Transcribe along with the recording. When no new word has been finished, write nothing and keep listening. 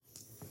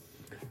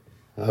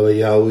Abba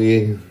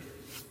Yahweh,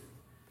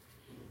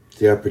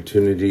 the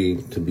opportunity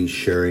to be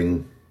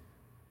sharing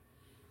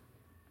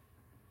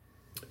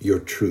your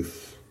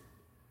truth.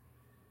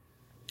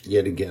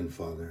 Yet again,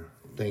 Father,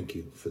 thank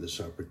you for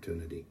this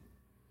opportunity.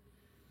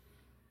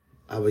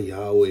 Abba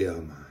Yahweh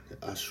Aman,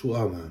 Asu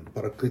Aman,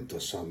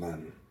 Parakritos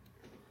Aman.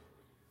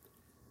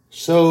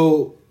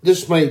 So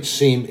this might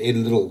seem a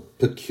little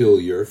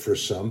peculiar for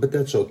some, but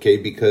that's okay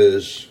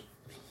because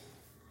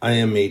I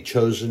am a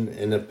chosen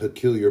and a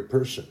peculiar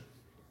person.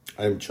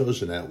 I am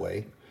chosen that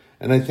way.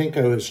 And I think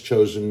I was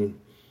chosen,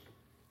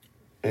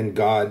 and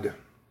God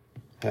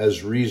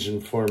has reason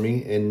for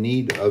me and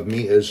need of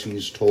me, as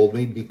he's told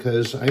me,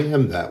 because I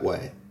am that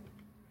way.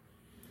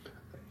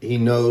 He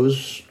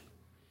knows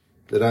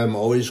that I'm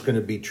always going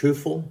to be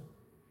truthful.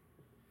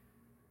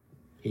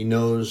 He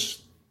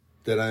knows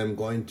that I'm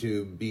going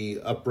to be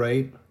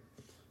upright.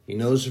 He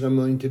knows that I'm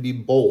going to be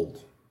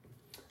bold.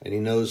 And he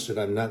knows that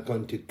I'm not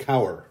going to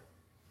cower.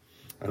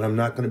 And I'm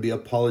not going to be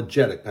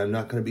apologetic. I'm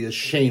not going to be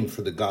ashamed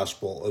for the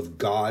gospel of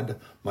God,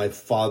 my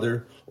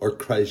Father, or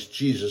Christ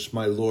Jesus,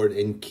 my Lord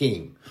and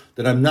King.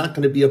 That I'm not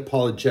going to be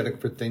apologetic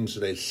for things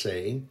that I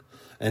say.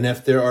 And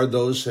if there are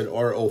those that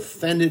are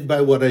offended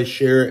by what I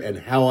share and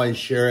how I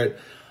share it,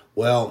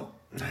 well,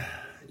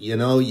 you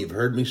know, you've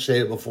heard me say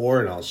it before,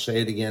 and I'll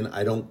say it again.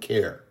 I don't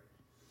care.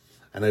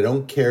 And I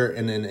don't care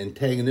in an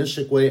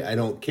antagonistic way. I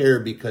don't care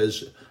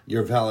because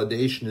your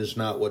validation is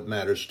not what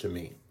matters to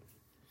me.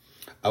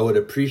 I would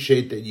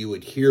appreciate that you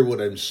would hear what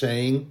I'm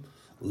saying,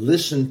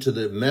 listen to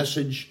the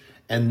message,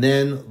 and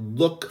then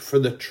look for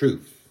the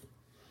truth.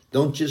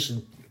 Don't just,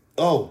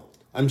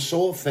 I'm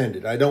so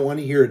offended. I don't want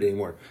to hear it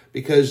anymore.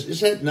 Because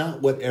is that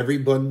not what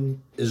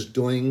everyone is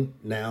doing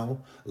now?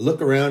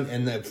 Look around,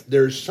 and if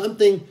there's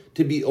something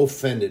to be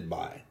offended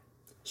by,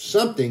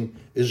 something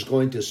is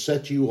going to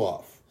set you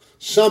off.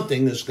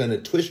 Something that's going to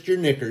twist your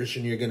knickers,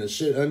 and you're going to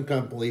sit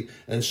uncomfortably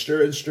and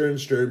stir and stir and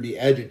stir and be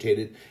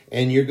agitated,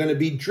 and you're going to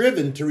be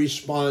driven to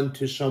respond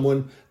to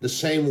someone the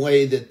same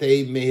way that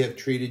they may have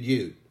treated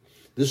you.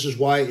 This is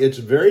why it's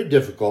very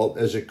difficult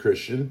as a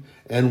Christian,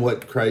 and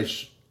what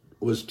Christ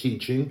was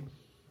teaching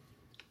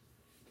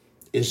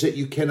is that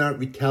you cannot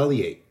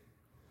retaliate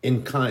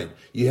in kind.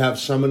 You have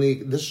somebody,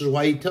 this is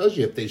why he tells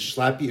you, if they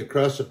slap you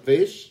across the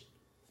face,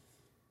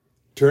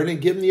 turn and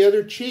give them the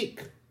other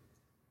cheek.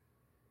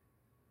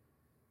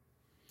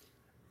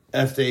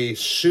 If they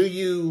sue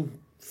you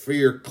for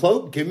your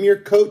cloak, give them your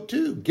coat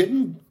too. Give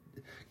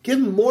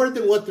them more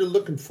than what they're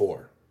looking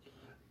for.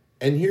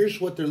 And here's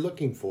what they're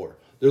looking for.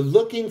 They're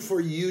looking for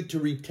you to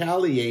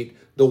retaliate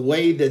the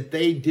way that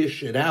they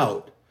dish it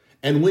out.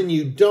 And when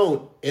you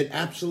don't, it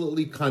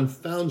absolutely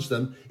confounds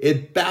them.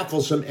 It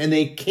baffles them, and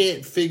they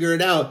can't figure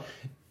it out.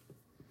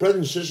 Brothers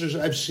and sisters,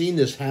 I've seen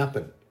this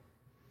happen.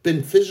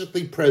 Been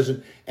physically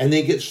present, and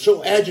they get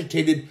so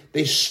agitated,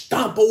 they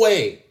stomp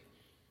away.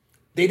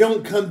 They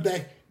don't come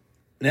back.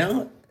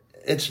 Now,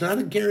 it's not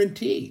a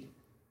guarantee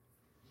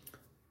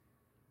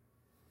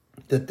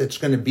that that's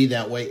going to be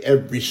that way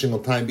every single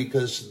time,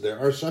 because there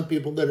are some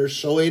people that are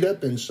so ate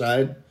up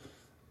inside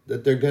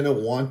that they're going to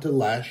want to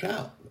lash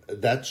out.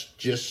 That's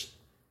just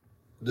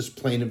this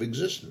plane of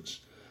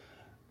existence.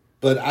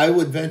 But I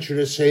would venture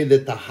to say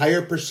that the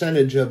higher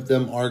percentage of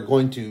them are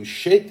going to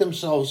shake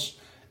themselves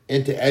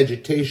into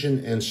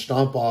agitation and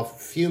stomp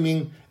off,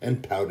 fuming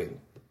and pouting.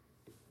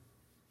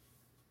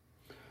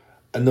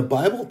 And the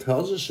Bible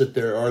tells us that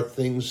there are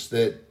things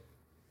that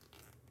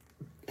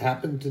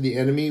happen to the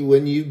enemy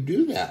when you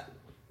do that,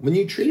 when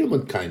you treat him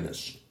with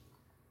kindness.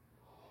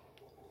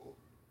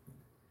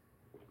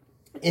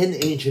 In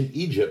ancient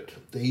Egypt,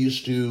 they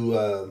used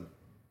to,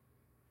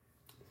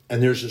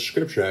 and there's a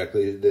scripture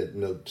actually that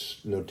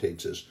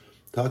notates this,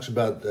 talks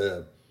about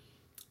it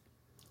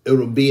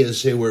would be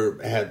as they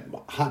had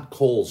hot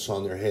coals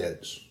on their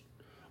heads.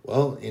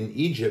 Well, in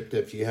Egypt,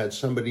 if you had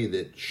somebody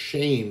that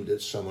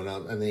shamed someone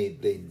out, and they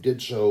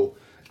did so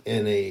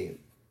in a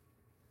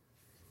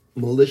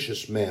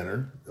malicious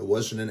manner, it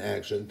wasn't an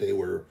accident,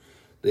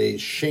 they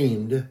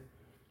shamed.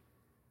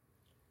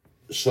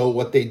 So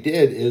what they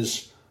did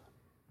is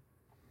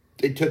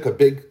they took a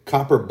big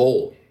copper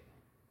bowl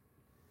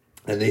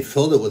and they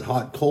filled it with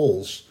hot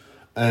coals,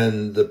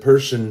 and the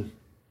person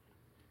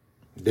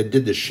that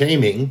did the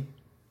shaming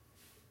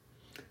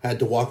had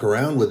to walk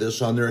around with this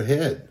on their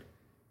head.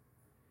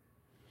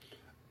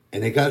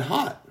 And it got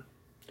hot.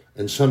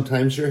 And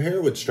sometimes their hair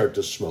would start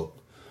to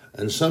smoke.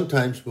 And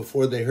sometimes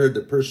before they heard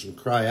the person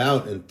cry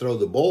out and throw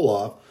the bowl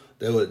off,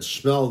 they would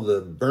smell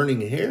the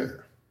burning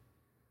hair.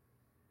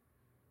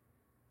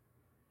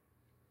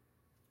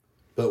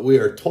 But we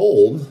are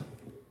told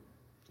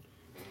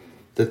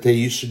that they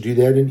used to do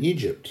that in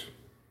Egypt.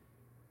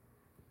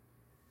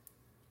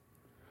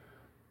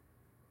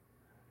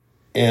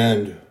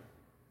 And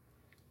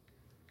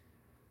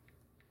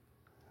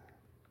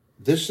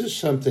this is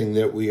something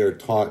that we are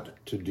taught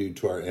to do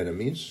to our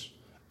enemies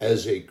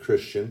as a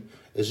Christian,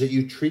 is that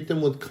you treat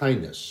them with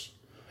kindness.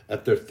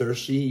 If they're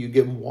thirsty, you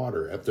give them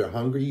water. If they're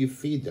hungry, you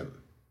feed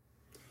them.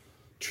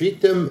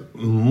 Treat them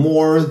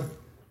more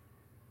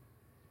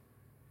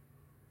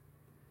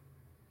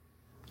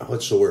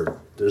what's the word?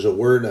 There's a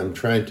word I'm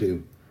trying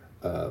to,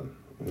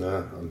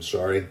 I'm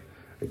sorry.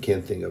 I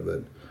can't think of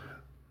it.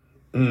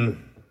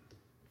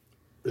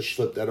 Just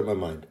slipped out of my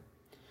mind.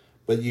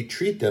 But you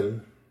treat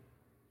them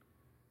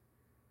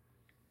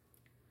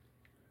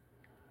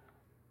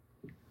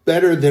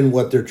better than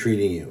what they're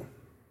treating you.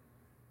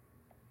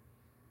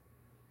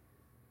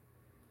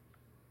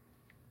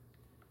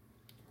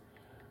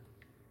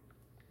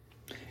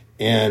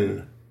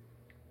 And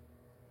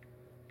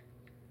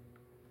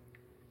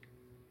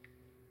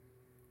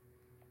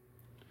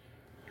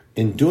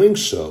in doing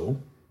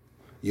so,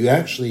 you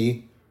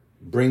actually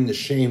bring the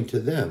shame to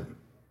them.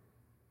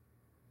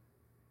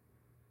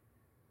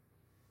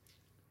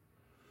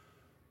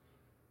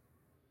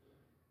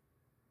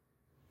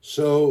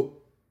 So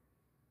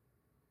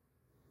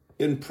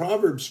in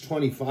Proverbs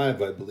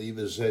 25, I believe,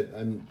 is that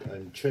I'm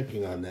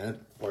checking on that.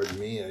 Pardon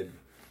me. I'm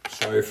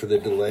sorry for the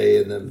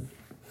delay and then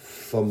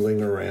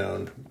fumbling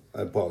around.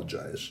 I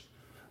apologize.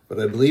 But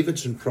I believe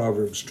it's in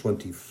Proverbs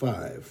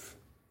 25.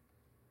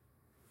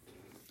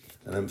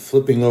 And I'm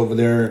flipping over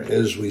there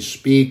as we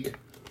speak.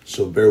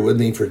 So bear with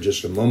me for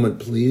just a moment,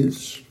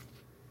 please.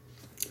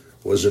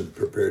 Wasn't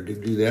prepared to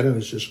do that. I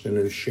was just going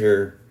to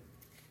share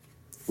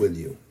with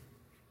you.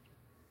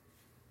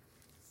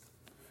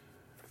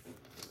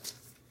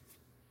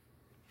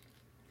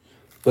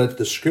 But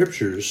the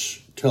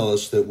scriptures tell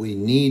us that we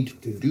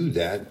need to do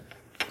that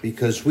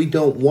because we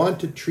don't want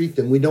to treat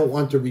them. We don't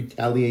want to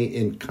retaliate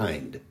in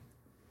kind.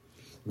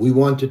 We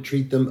want to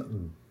treat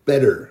them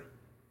better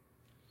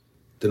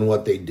than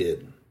what they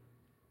did.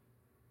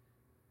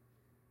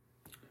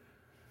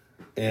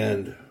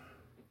 And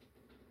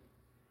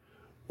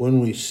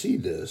when we see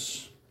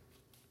this,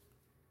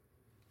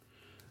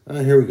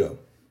 here we go.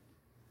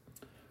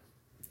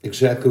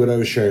 Exactly what I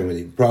was sharing with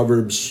you.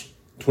 Proverbs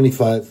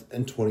 25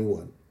 and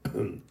 21.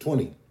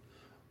 20.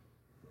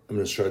 I'm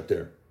going to start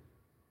there.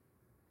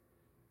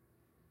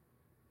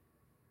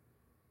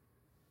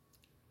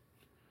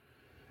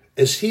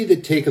 As he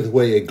that taketh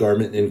away a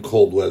garment in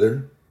cold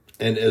weather,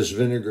 and as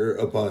vinegar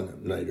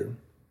upon nitre,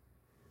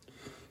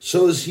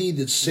 so is he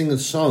that singeth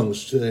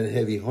songs to an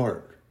heavy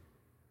heart.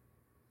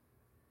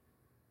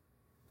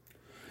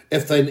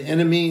 If thine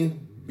enemy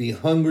be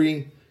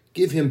hungry,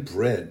 give him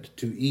bread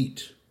to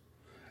eat,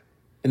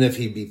 and if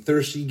he be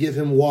thirsty, give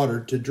him water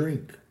to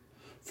drink.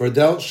 For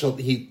thou shalt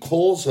heap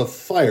coals of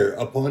fire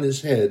upon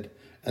his head,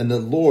 and the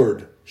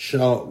Lord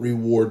shall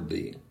reward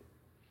thee.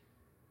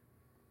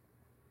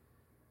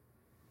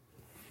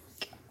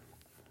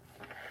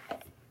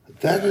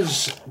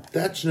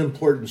 That's an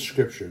important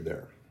scripture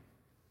there.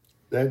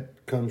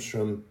 That comes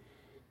from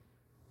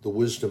the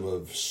wisdom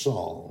of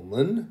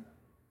Solomon.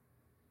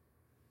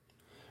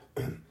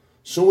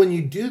 So when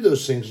you do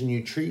those things and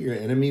you treat your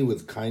enemy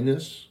with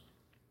kindness,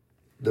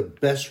 the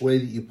best way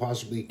that you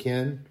possibly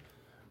can,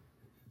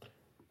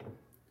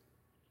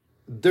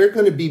 they're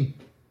going to be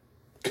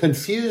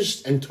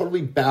confused and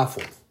totally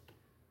baffled.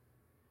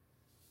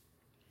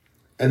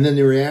 And then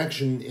the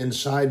reaction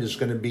inside is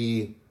going to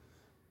be,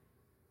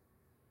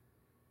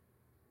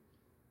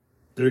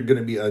 they're going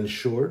to be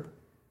unsure.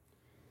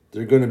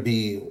 They're going to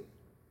be,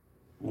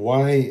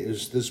 why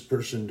is this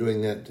person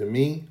doing that to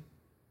me?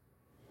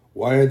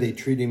 Why are they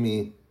treating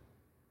me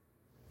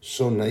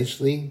so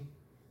nicely?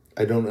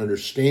 I don't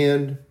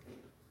understand.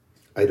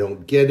 I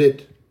don't get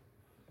it.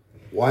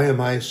 Why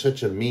am I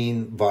such a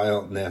mean,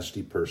 vile,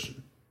 nasty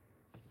person?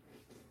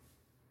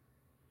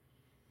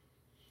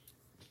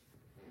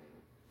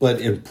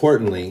 But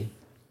importantly,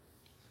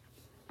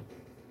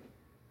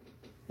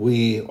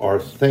 we are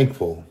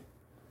thankful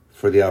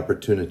for the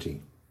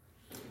opportunity.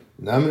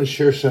 Now I'm going to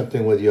share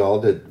something with you all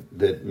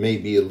that may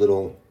be a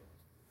little,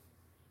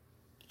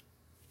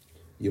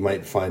 you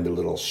might find a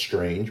little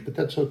strange, but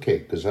that's okay,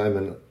 because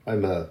I'm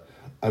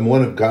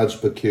one of God's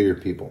peculiar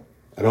people.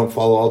 I don't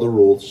follow all the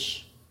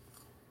rules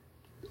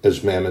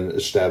as Mammon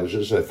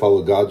establishes. I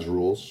follow God's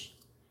rules,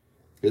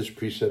 his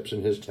precepts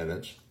and his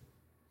tenets.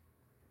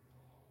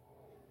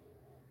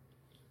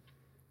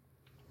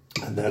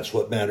 And that's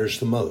what matters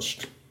the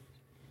most.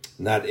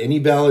 Not any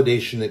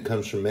validation that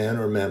comes from man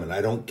or mammon.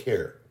 I don't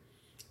care.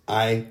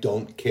 I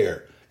don't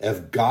care.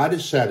 If God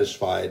is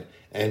satisfied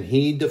and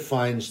he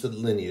defines the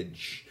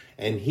lineage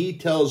and he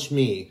tells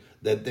me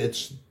that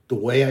it's the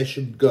way I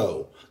should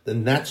go,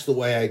 then that's the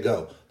way I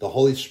go. The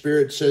Holy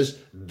Spirit says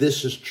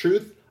this is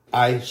truth.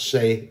 I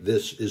say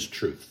this is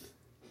truth.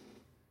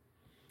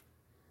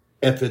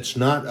 If it's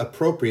not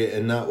appropriate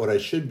and not what I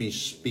should be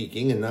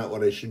speaking and not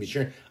what I should be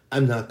sharing,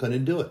 I'm not going to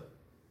do it.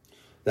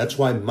 That's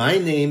why my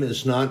name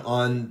is not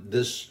on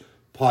this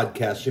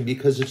podcasting,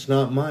 because it's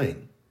not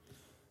mine.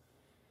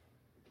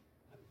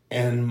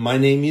 And my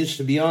name used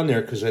to be on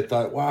there because I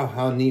thought, wow,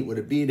 how neat would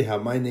it be to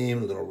have my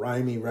name, a little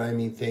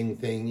rhymey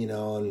thing, you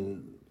know,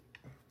 and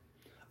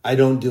I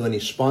don't do any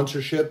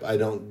sponsorship. I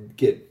don't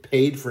get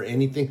paid for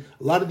anything.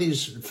 A lot of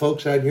these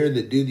folks out here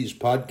that do these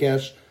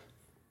podcasts,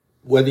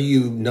 whether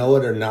you know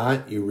it or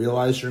not, you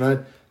realize or not,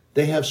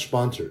 they have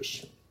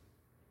sponsors.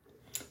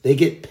 They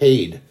get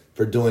paid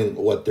for doing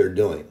what they're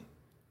doing.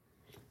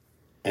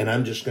 And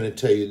I'm just going to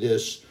tell you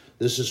this,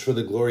 This is for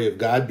the glory of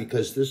God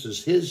because this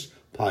is his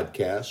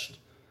podcast.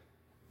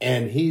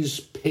 And he's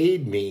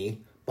paid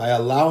me by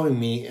allowing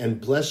me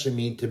and blessing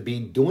me to be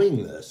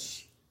doing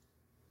this.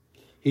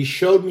 He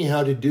showed me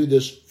how to do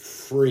this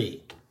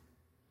free.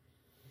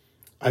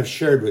 I've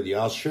shared with you.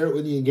 I'll share it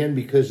with you again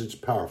because it's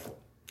powerful.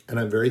 And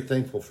I'm very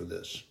thankful for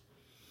this.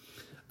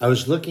 I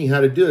was looking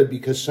how to do it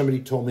because somebody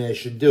told me I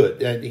should do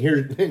it. And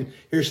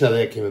here's how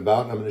that came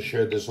about. And I'm going to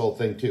share this whole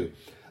thing too.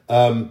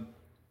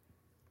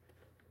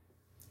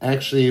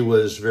 Actually, it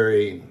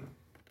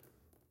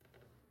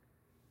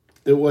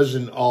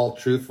wasn't all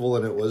truthful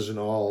and it wasn't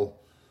all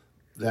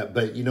that,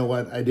 but you know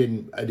what? I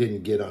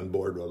didn't get on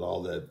board with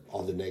all the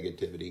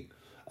negativity.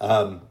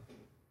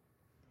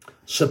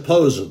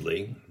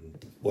 Supposedly,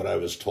 what I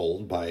was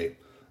told by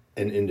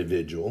an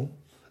individual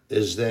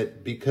is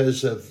that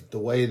because of the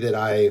way that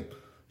I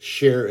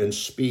share and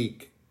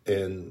speak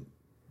in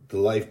the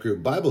Life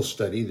Group Bible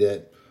study,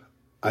 that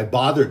I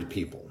bothered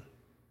people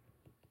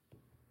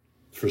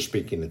for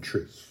speaking the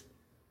truth.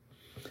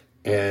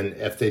 And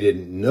if they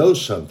didn't know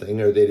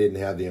something or they didn't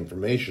have the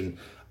information,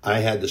 I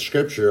had the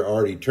scripture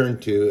already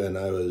turned to and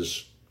I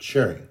was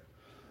sharing.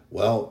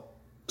 Well,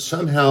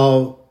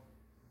 somehow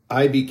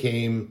I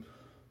became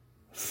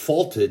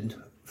faulted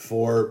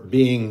for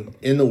being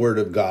in the Word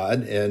of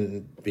God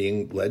and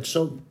being led.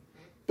 So,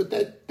 but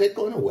that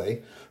going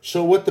away.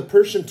 So what the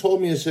person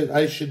told me is that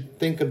I should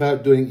think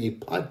about doing a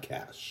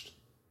podcast.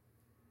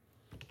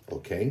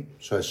 Okay,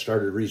 so I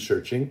started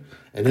researching,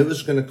 and it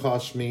was going to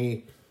cost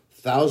me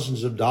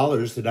thousands of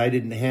dollars that I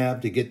didn't have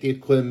to get the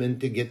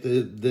equipment, to get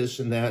the this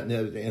and that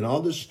and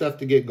all this stuff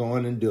to get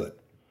going and do it.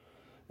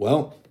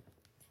 Well,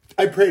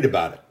 I prayed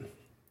about it,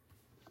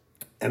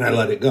 and I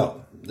let it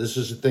go. This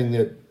is a thing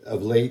that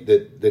of late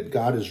that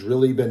God has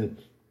really been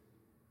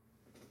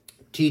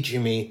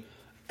teaching me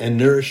and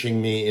nourishing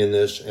me in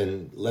this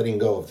and letting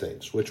go of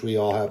things, which we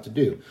all have to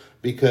do.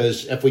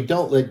 Because if we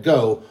don't let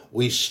go,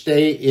 we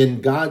stay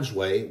in God's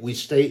way, we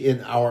stay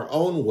in our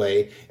own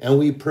way, and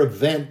we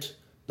prevent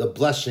the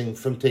blessing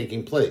from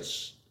taking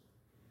place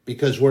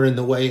because we're in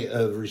the way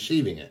of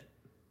receiving it.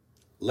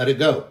 Let it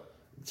go.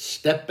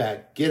 Step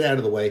back, get out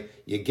of the way.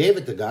 You gave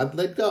it to God,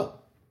 let go.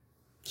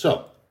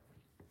 So,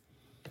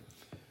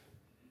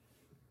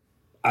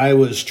 I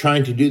was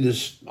trying to do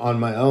this on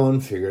my own,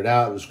 figure it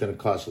out. It was going to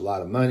cost a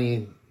lot of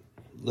money,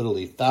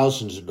 literally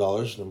thousands of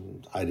dollars.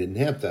 And I didn't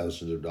have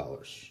thousands of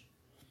dollars.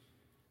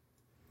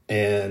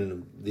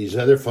 And these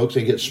other folks,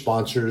 they get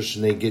sponsors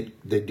and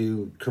they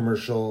do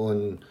commercial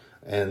and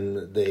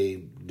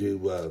they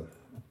do,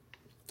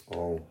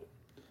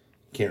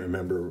 can't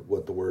remember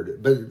what the word is,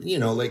 but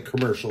like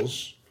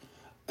commercials.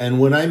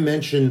 And when I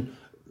mention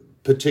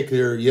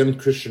particular young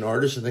Christian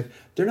artists, and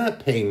they're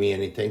not paying me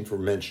anything for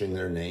mentioning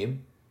their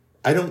name.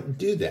 I don't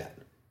do that.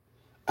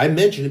 I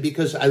mention it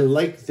because I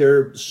like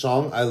their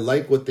song, I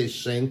like what they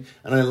sing,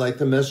 and I like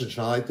the message,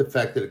 and I like the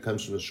fact that it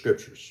comes from the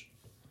scriptures.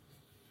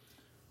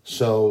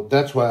 So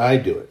that's why I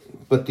do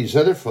it. But these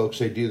other folks,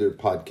 they do their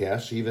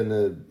podcasts,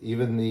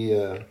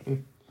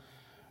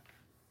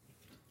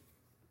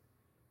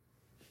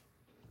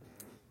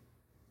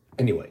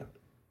 anyway,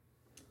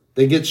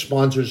 they get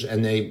sponsors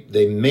and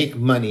they make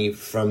money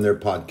from their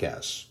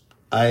podcasts.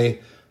 I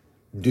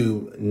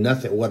do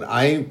nothing. What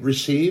I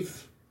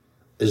receive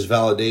is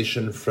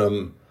validation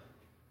from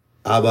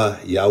Abba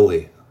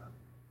Yahweh,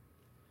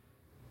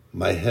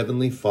 my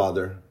heavenly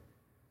Father,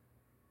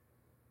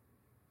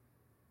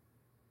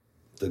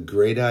 the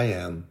great I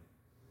am,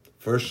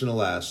 first and the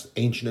last,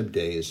 ancient of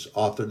days,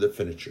 author, the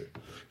finisher.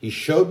 He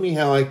showed me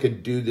how I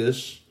could do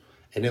this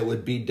and it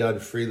would be done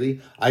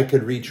freely. I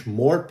could reach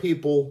more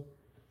people.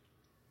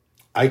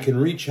 I can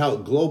reach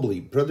out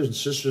globally. Brothers and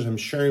sisters, I'm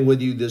sharing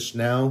with you this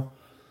now,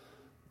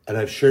 and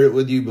I've shared it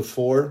with you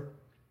before,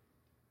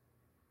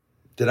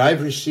 that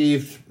I've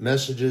received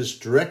messages,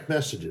 direct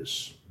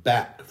messages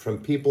back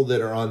from people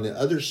that are on the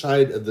other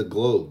side of the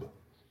globe,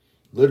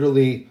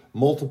 literally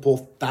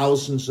multiple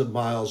thousands of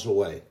miles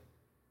away.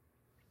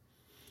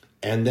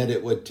 And that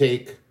it would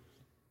take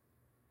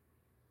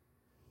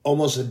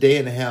almost a day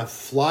and a half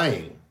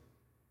flying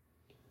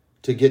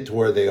to get to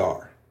where they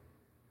are.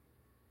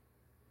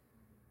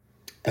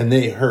 And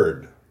they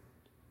heard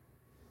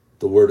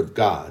the word of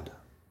God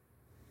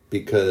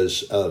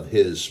because of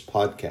his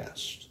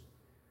podcast.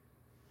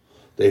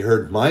 They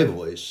heard my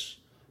voice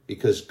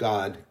because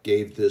God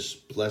gave this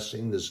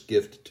blessing, this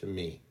gift to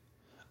me,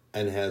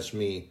 and has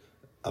me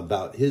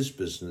about his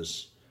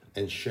business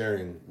and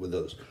sharing with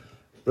those.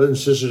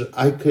 Brothers and sisters,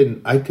 I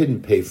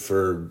couldn't pay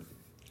for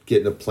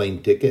getting a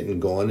plane ticket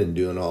and going and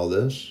doing all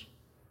this.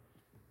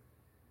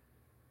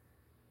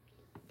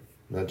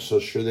 Not so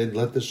sure they'd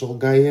let this old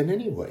guy in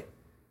anyway.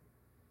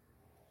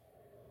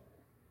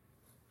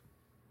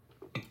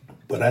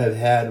 But I have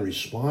had a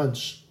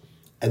response,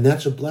 and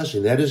that's a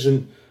blessing. That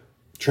isn't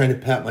trying to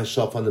pat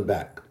myself on the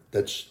back.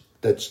 This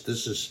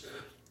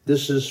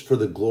is for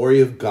the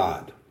glory of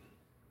God.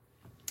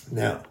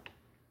 Now,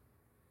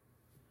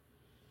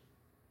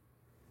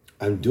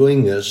 I'm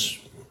doing this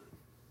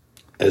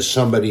as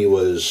somebody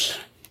was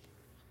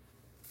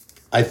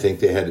I think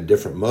they had a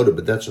different motive,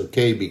 but that's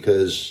okay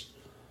because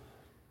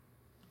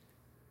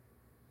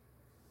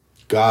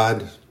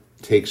God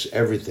takes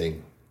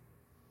everything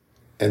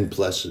and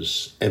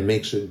blesses and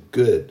makes it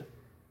good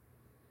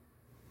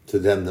to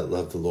them that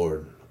love the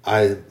Lord.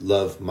 I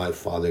love my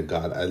Father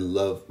God. I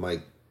love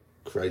my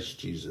Christ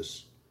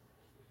Jesus.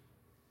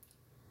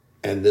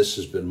 And this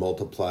has been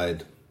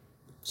multiplied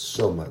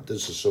so much.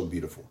 This is so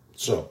beautiful.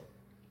 So,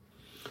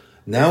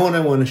 now what I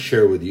want to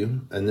share with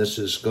you, and this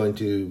is going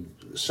to,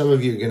 some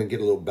of you are going to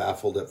get a little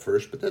baffled at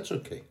first, but that's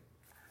okay.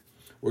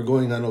 We're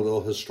going on a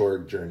little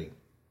historic journey.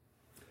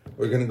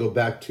 We're going to go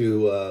back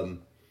to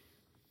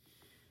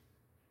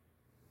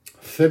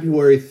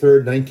February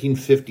 3rd,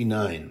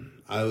 1959.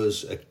 I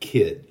was a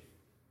kid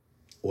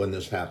when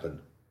this happened.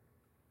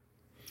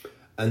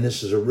 And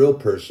this is a real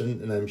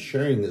person, and I'm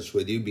sharing this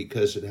with you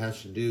because it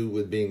has to do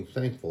with being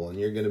thankful. And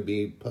you're going to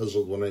be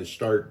puzzled when I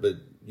start, but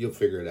you'll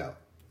figure it out.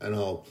 And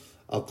I'll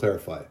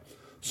clarify.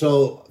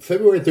 So,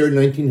 February 3rd,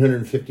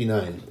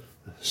 1959.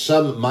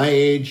 Some my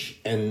age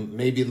and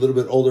maybe a little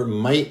bit older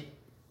might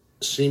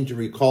seem to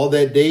recall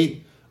that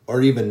date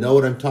or even know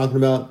what I'm talking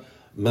about.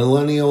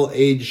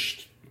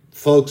 Millennial-aged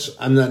folks,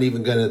 I'm not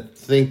even going to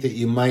think that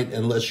you might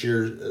unless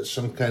you're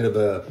some kind of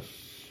a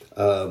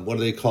what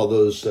do they call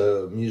those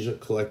music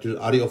collectors?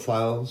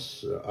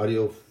 Audiophiles?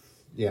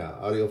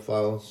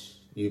 Audiophiles.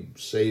 You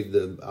save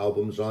the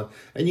albums on.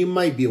 And you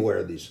might be aware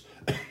of these.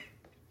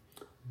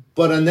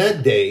 But on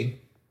that day,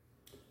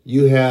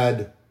 you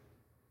had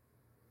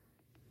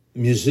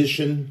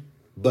musician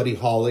Buddy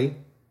Holly,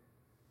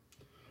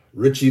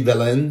 Richie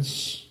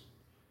Valens,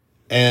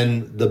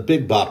 and the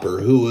Big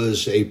Bopper, who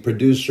was a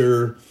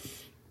producer,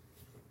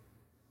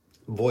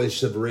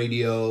 voice of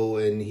radio,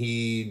 and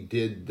he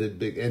did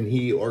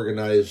he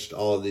organized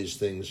all of these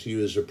things. He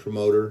was a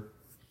promoter.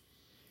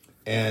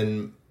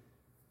 And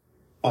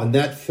on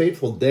that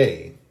fateful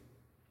day,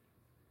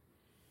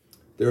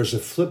 there was a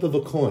flip of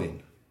a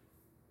coin.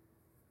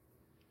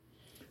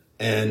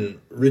 And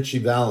Richie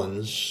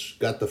Valens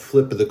got the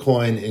flip of the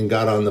coin and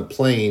got on the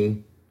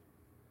plane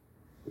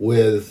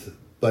with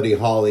Buddy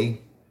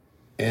Holly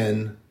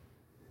and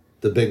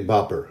the Big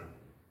Bopper.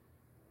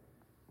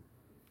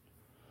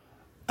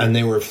 And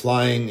they were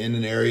flying in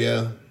an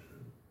area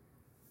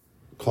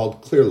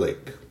called Clear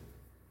Lake.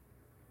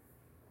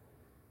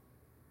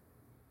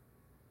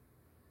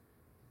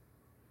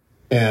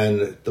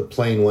 And the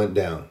plane went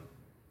down.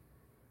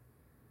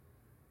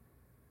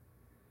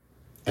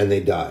 And they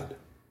died.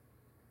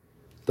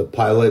 The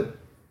pilot,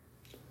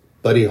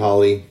 Buddy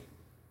Holly,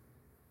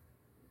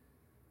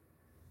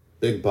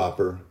 Big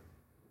Bopper,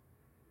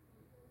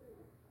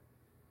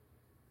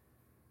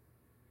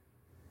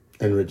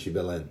 and Richie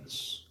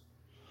Valens.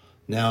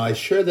 Now, I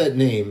share that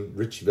name,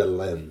 Richie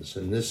Valens,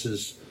 and this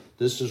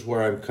is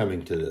where I'm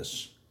coming to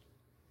this.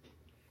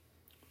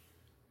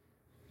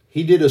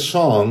 He did a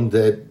song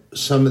that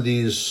some of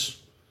these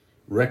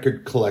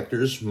record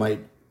collectors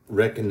might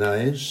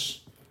recognize,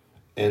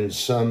 and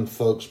some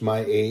folks my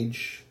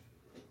age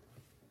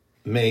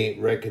may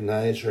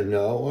recognize or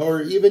know,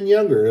 or even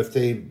younger if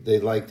they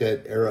like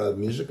that era of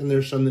music, and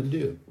there's some that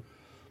do.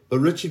 But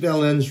Richie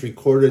Valens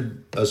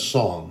recorded a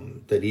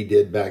song that he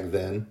did back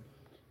then,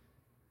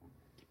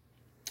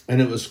 and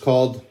it was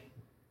called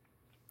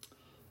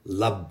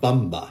La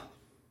Bamba.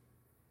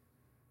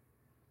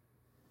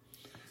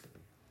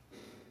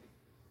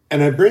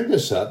 And I bring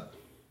this up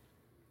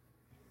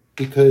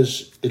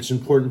because it's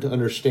important to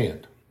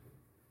understand.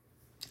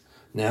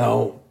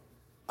 Now,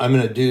 I'm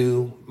going to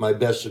do my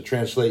best to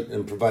translate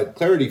and provide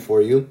clarity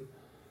for you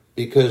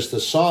because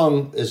the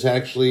song is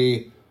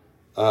actually,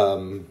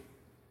 I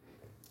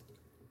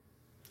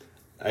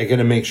got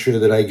to make sure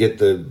that I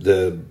get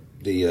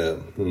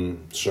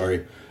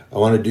I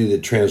want to do the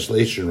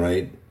translation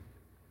right.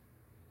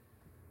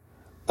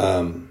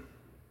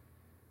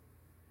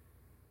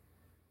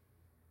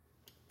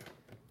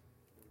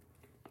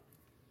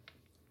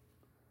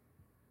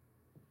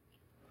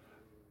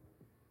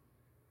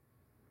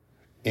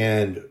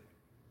 And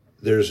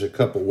there's a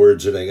couple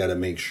words that I got to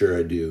make sure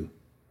I do.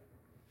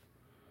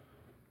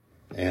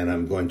 And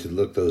I'm going to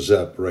look those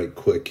up right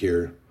quick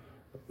here.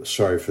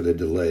 Sorry for the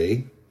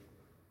delay.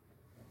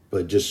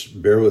 But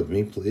just bear with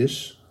me,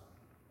 please.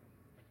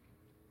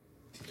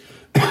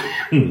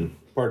 Pardon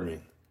me.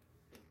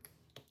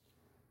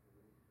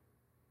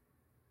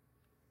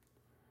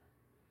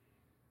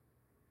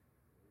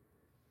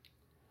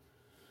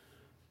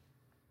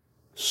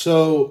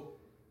 So,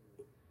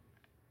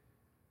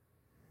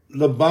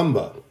 La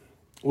Bamba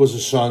was a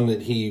song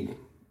that he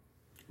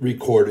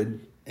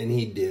recorded, and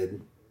he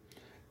did.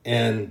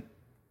 And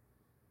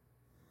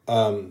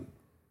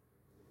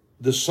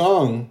the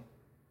song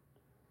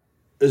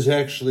is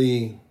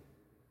actually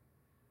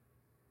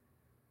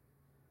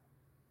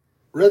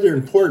rather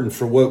important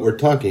for what we're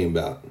talking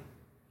about.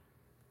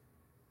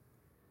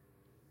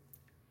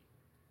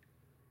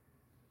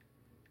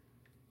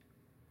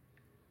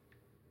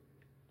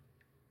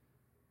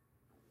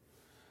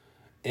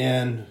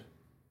 And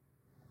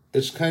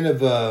it's kind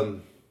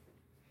of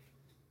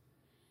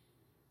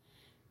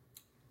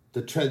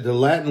The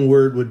Latin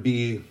word would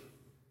be,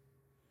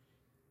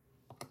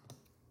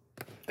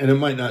 and it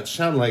might not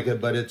sound like it,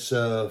 but it's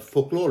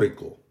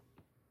folklorico.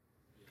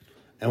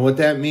 And what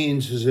that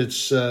means is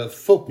it's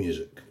folk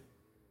music.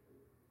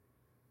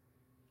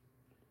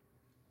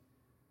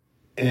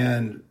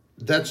 And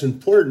that's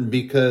important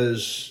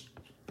because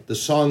the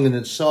song in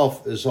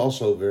itself is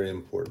also very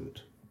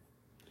important.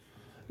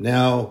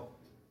 Now,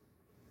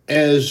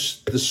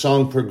 as the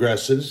song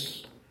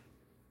progresses,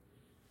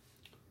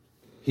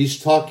 he's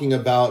talking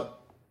about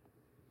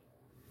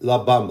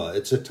La Bamba.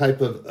 It's a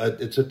type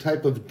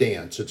of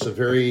dance. It's a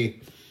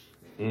very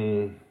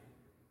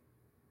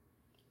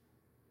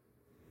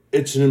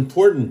it's an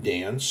important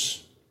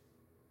dance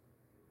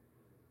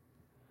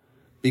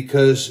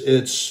because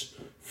it's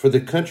for the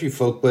country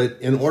folk,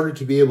 but in order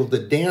to be able to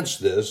dance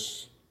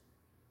this,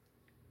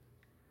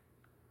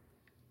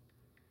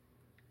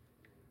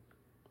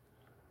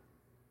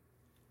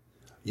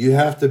 you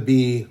have to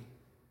be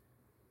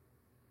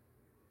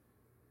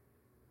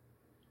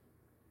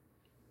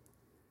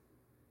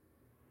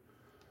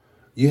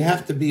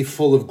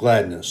full of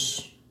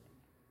gladness.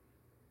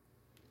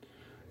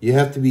 You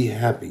have to be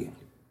happy.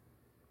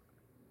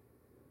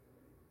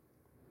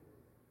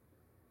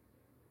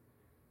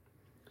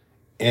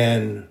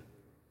 And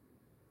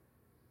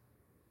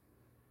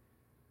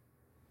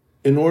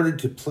in order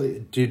to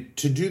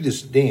do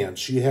this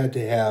dance, you had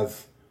to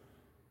have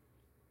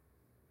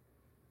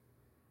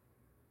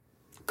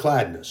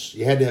gladness.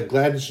 You had to have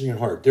gladness in your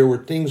heart. There were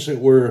things that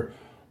were,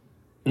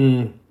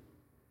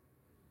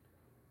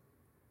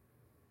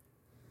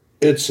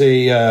 it's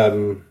a,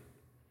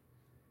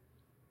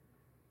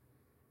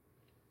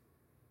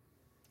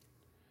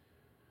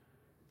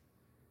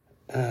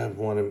 I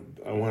want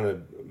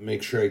to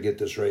make sure I get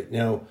this right.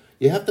 Now,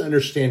 you have to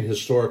understand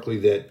historically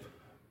that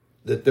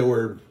there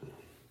were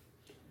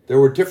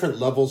different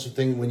levels of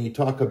things when you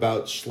talk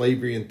about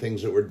slavery and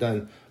things that were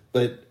done.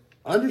 But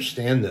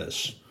understand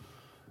this,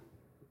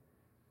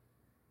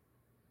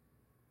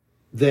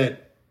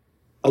 that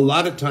a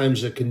lot of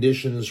times the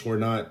conditions were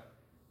not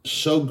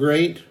so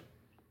great,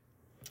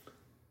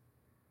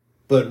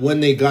 but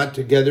when they got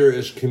together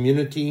as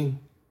community,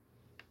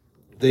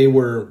 they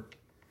were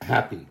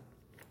happy.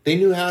 They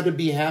knew how to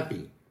be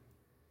happy.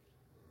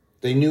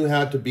 They knew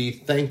how to be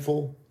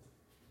thankful.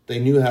 They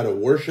knew how to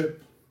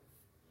worship.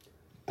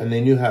 And they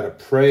knew how to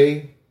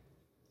pray.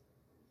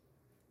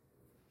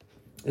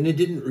 And it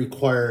didn't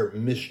require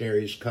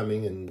missionaries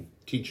coming and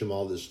teach them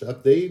all this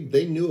stuff.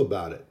 They knew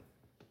about it.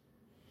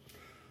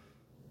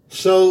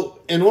 So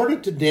in order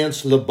to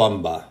dance La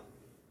Bamba,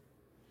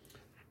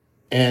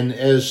 and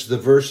as the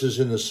verses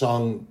in the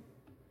song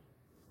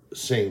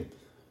sing,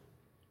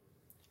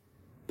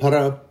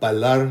 para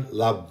bailar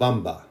la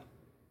bamba.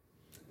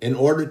 In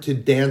order to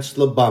dance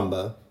la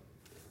bamba,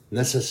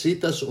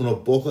 necesitas una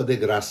boca de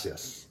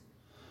gracias.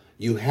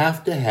 You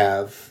have to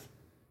have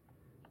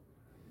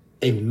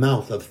a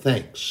mouth of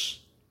thanks.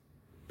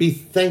 Be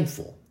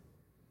thankful.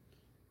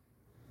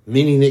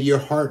 Meaning that your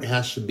heart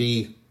has to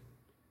be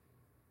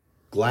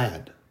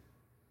glad.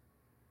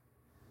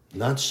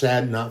 Not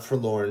sad, not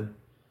forlorn.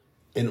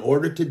 In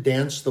order to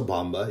dance the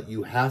bamba,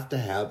 you have to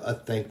have a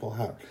thankful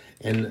heart.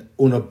 And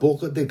una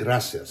boca de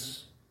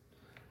gracias,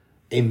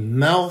 a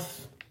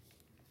mouth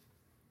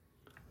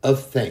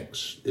of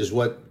thanks, is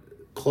what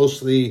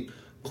closest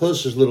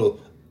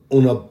little,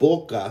 una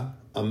boca,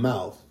 a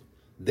mouth,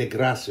 de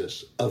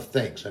gracias, of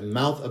thanks, a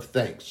mouth of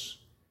thanks.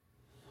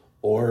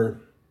 Or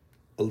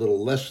a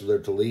little less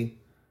literally,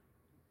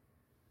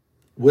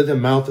 with a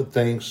mouth of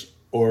thanks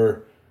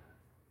or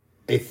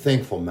a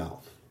thankful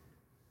mouth.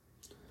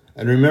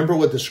 And remember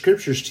what the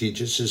scriptures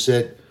teach us is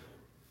that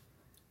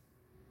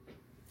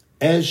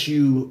as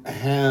you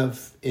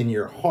have in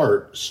your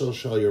heart, so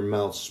shall your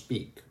mouth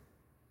speak.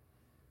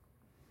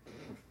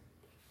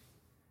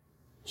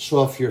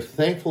 So if you're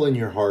thankful in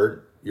your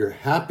heart, you're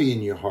happy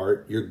in your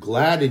heart, you're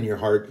glad in your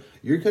heart,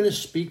 you're going to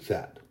speak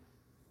that.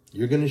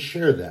 You're going to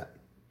share that.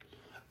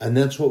 And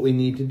that's what we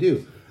need to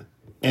do.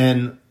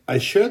 And I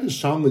share this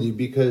song with you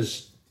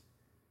because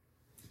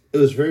it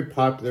was very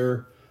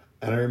popular.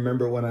 And I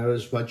remember when I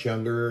was much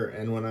younger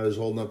and when I was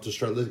old enough to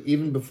start listening,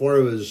 even before I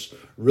was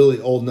really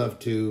old enough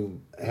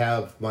to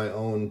have my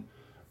own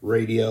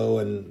radio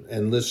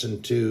and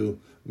listen to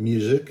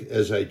music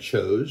as I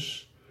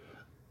chose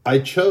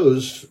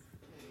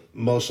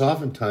most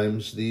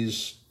oftentimes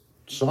these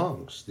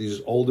songs,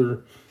 these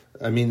older,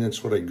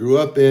 that's what I grew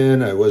up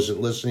in. I wasn't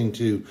listening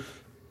to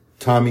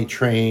Tommy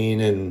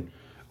Train and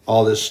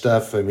all this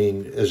stuff.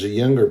 As a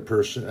younger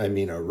person,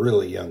 a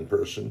really young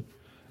person,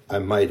 I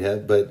might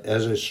have, but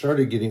as I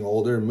started getting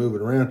older and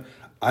moving around,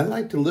 I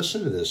like to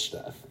listen to this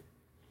stuff.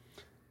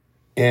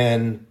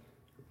 And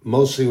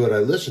mostly what I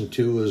listened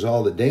to was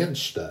all the dance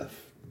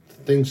stuff,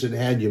 things that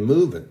had you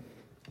moving.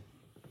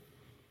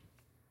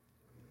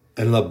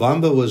 And La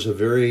Bamba was a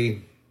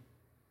very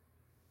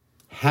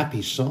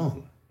happy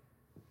song.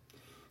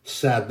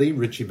 Sadly,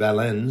 Richie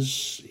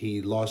Valens,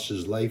 he lost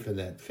his life in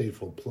that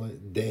fateful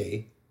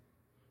day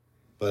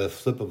by a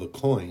flip of a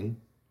coin.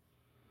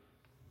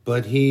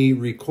 but he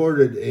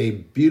recorded a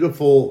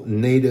beautiful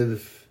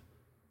native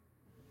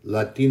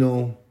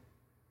Latino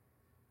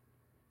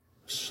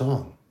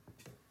song.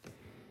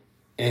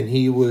 And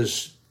he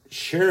was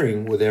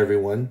sharing with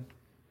everyone,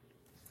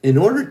 in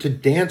order to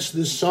dance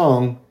this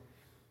song,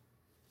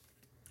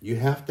 you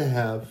have to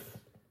have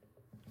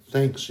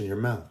thanks in your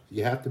mouth.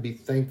 You have to be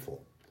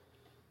thankful.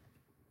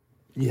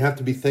 You have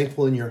to be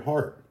thankful in your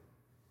heart.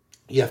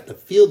 You have to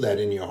feel that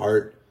in your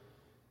heart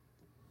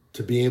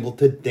to be able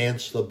to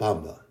dance la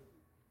bamba.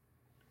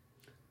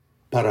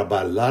 Para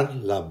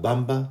bailar la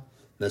bamba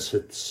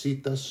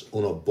necesitas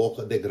una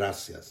boca de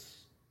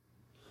gracias.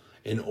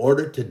 In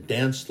order to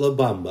dance la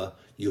bamba,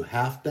 you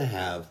have to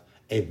have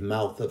a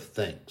mouth of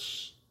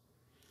thanks.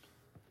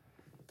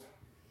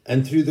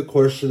 And through the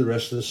course of the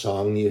rest of the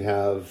song, you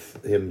have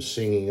him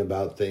singing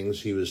about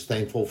things. He was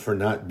thankful for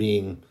not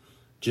being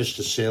just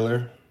a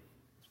sailor.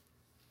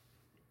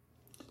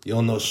 Yo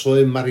no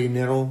soy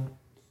marinero,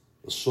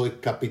 soy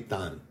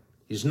capitán.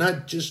 He's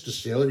not just a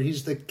sailor,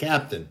 he's the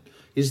captain.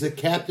 He's the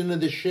captain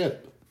of the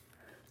ship.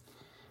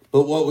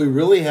 But what we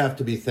really have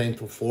to be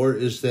thankful for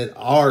is that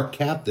our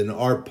captain,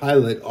 our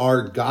pilot,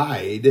 our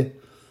guide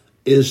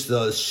is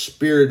the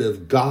Spirit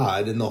of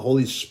God, and the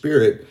Holy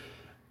Spirit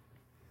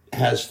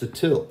has the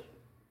till.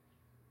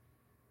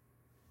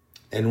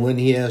 And when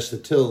he has the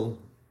till,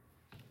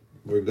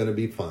 we're going to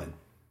be fine.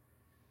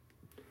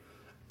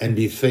 And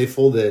be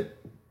faithful that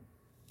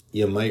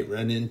you might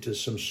run into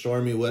some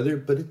stormy weather,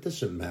 but it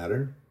doesn't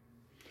matter.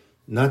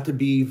 Not to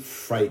be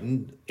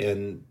frightened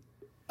and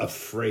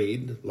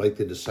afraid like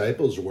the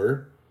disciples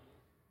were.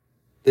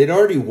 They'd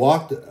already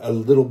walked a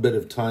little bit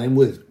of time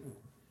with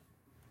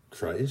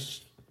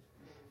Christ.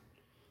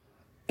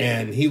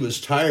 And he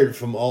was tired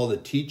from all the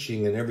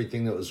teaching and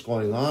everything that was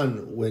going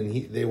on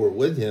when they were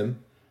with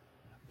him.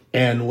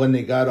 And when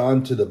they got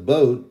onto the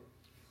boat,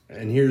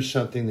 and here's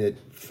something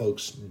that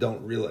folks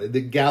don't realize,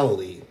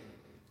 the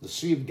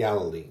Sea of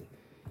Galilee,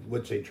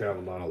 which they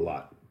traveled on a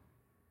lot.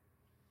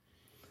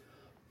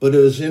 But it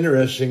was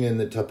interesting in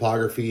the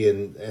topography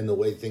and the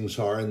way things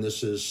are, and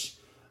this is,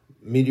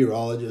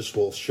 meteorologists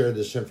will share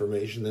this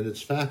information that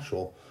it's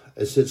factual,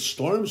 is that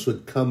storms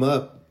would come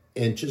up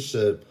and just,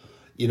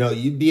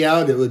 you'd be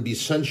out, it would be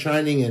sun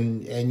shining,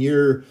 and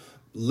you're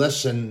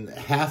less than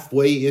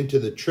halfway into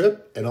the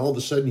trip, and all of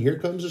a sudden here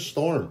comes a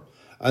storm.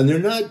 And they're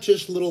not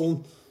just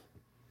little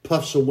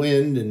puffs of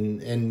wind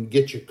and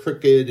get you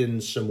crooked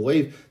and some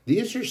wave.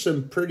 These are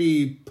some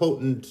pretty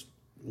potent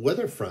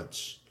weather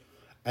fronts.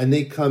 And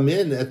they come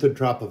in at the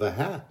drop of a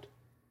hat.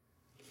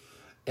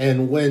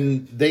 And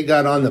when they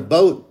got on the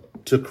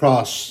boat to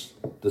cross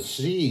the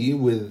sea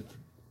with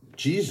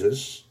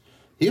Jesus,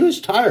 he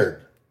was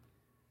tired.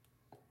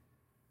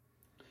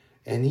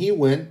 And he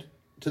went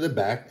to the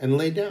back and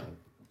lay down.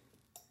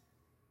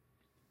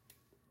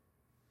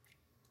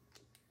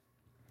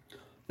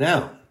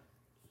 Now,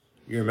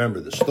 you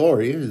remember the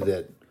story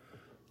that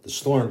the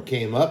storm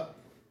came up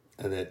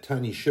and that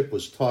tiny ship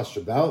was tossed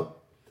about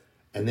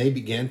and they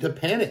began to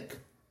panic.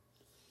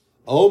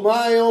 Oh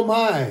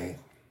my.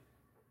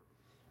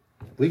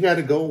 We got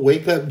to go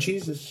wake up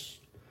Jesus.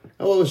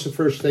 And what was the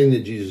first thing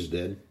that Jesus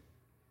did?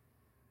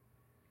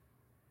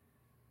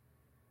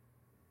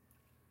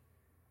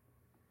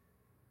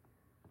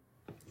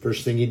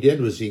 First thing he did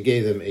was he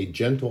gave them a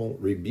gentle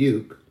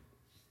rebuke.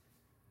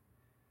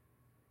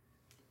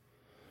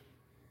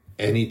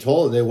 And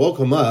they woke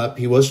him up.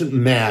 He wasn't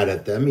mad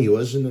at them.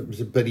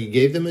 But he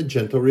gave them a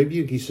gentle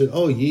rebuke. He said,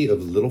 "Oh, ye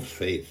of little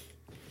faith."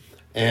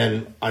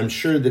 And I'm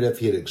sure that if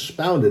he had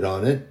expounded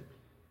on it,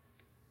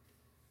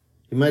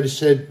 he might have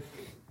said,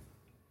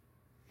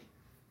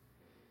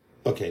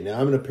 okay, now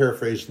I'm going to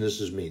paraphrase, and this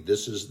is me.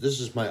 This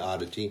is my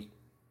oddity.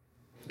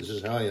 This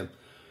is how I am.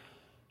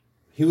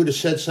 He would have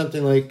said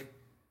something like,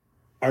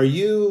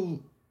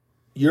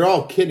 you're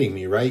all kidding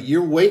me, right?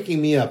 You're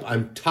waking me up.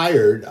 I'm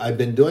tired. I've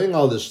been doing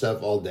all this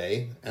stuff all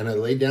day, and I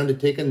laid down to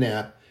take a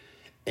nap,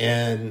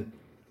 and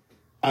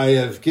I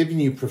have given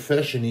you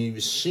profession.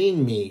 You've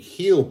seen me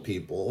heal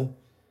people,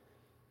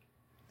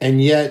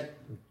 and yet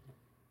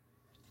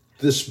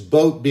this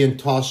boat being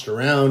tossed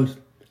around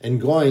and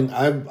going,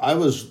 I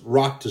was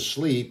rocked to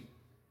sleep,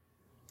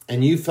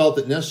 and you felt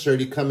it necessary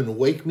to come and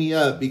wake me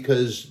up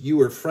because you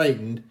were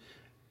frightened,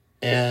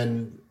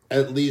 and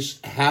at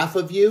least half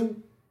of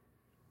you,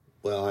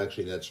 well,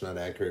 actually, that's not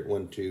accurate.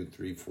 1, 2,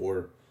 3,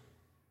 4,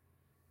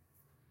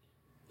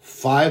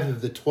 5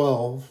 of the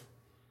 12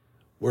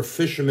 were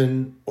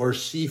fishermen or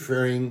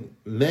seafaring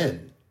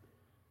men.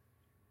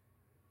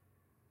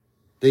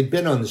 They'd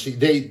been on the sea.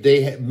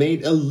 They had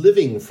made a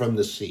living from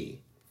the sea.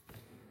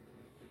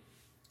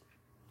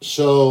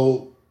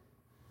 So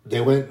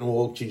they went and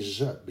woke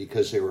Jesus up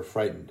because they were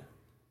frightened.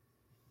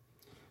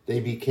 They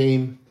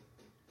became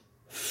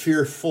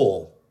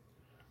fearful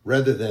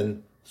rather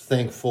than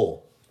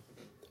thankful.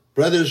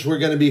 Brothers, we're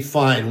going to be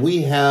fine.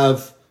 We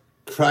have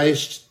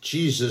Christ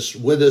Jesus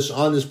with us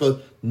on this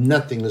boat.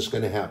 Nothing is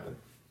going to happen.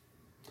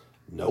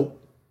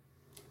 Nope.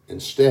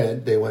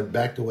 Instead, they went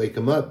back to wake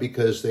him up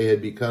because they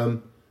had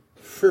become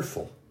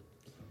fearful.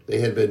 They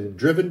had been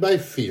driven by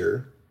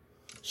fear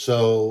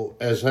So,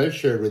 as I've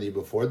shared with you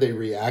before, they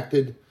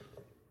reacted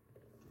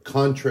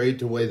contrary to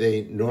the way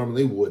they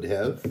normally would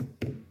have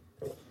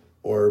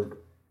or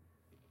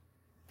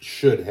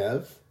should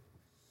have.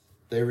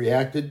 They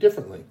reacted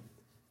differently.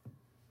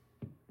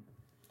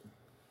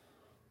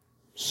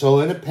 So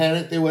in a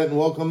panic, they went and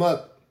woke him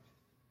up.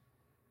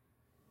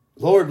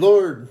 Lord,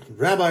 Lord,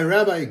 Rabbi,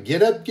 Rabbi,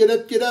 get up, get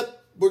up, get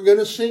up. We're going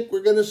to sink,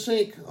 we're going to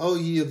sink. Oh,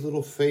 ye of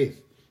little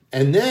faith.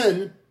 And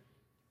then,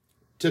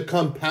 to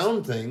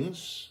compound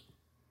things,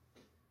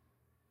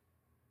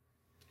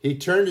 he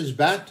turned his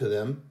back to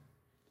them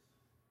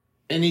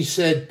and he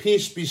said,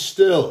 peace be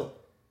still.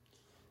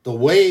 The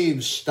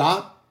waves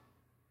stopped,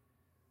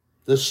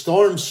 the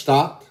storm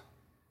stopped,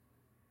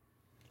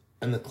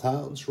 and the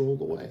clouds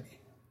rolled away.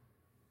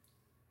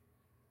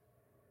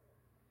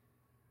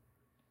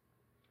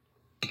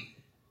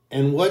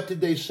 And what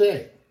did they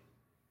say?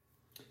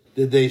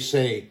 Did they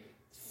say,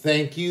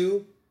 thank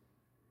you,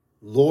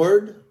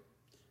 Lord?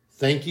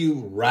 Thank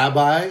you,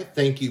 Rabbi?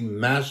 Thank you,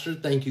 Master?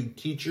 Thank you,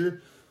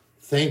 Teacher?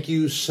 Thank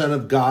you, Son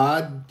of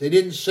God? They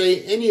didn't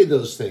say any of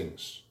those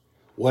things.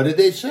 What did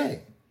they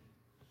say?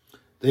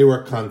 They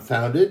were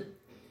confounded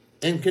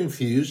and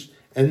confused.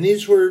 And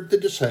these were the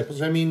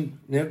disciples. I mean,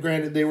 now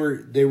granted, they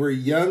were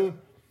young.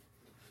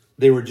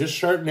 They were just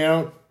starting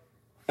out,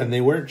 and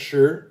they weren't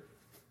sure.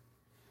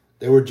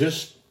 They were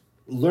just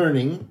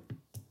learning.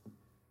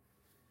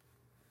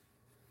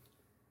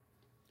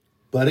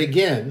 But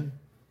again,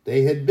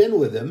 they had been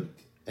with him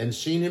and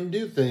seen him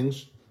do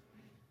things,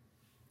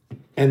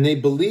 and they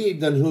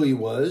believed on who he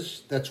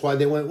was. That's why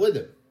they went with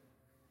him.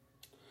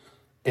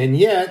 And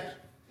yet,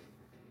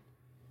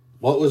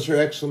 what was their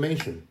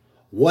exclamation?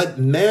 What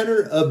manner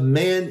of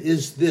man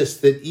is this,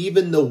 that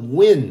even the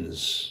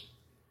winds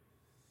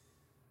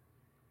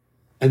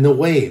and the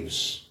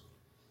waves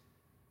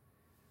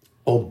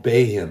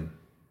obey him?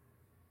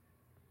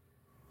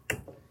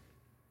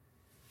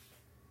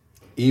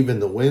 Even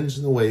the winds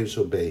and the waves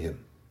obey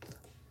him.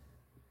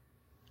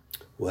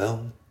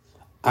 Well,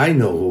 I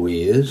know who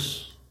he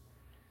is.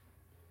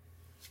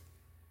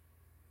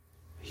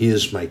 He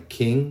is my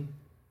King.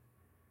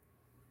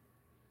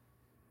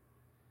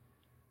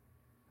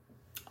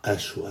 He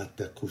is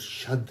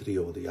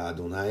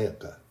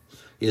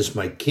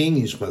my King.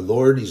 He's my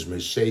Lord. He's my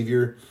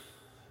Savior,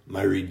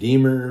 my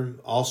Redeemer.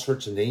 All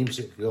sorts of names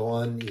that go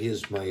on. He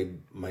is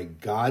my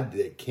God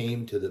that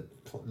came to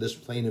this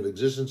plane of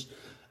existence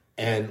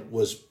and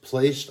was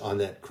placed on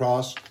that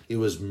cross. He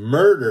was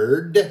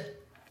murdered.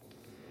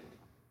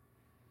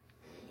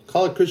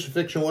 Call it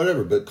crucifixion,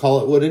 whatever, but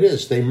call it what it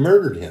is. They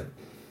murdered him.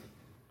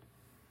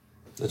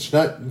 Let's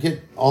not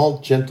get all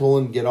gentle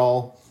and get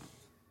all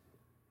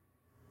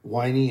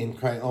whiny and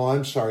crying. Oh,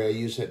 I'm sorry, I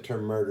used that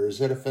term murder. Is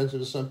that offensive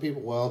to some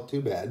people? Well,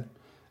 too bad.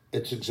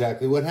 It's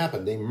exactly what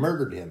happened. They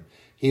murdered him.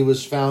 He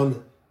was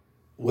found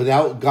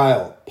without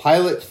guile.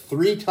 Pilate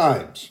three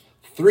times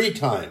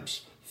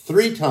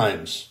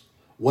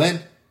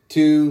went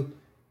to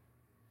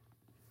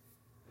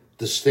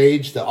the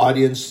stage, the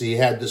audience. He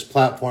had this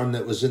platform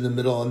that was in the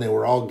middle, and they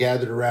were all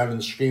gathered around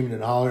and screaming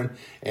and hollering,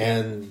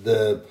 and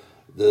the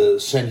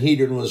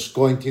Sanhedrin was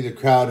going through the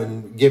crowd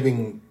and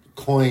giving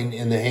coin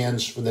in the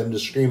hands for them to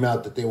scream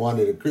out that they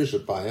wanted to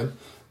crucify him.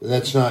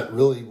 That's not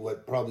really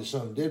what probably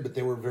some did, but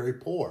they were very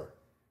poor.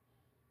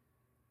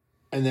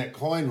 And that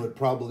coin would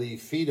probably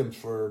feed them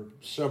for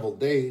several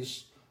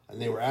days,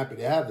 and they were happy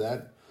to have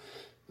that.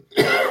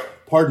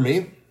 Pardon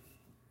me.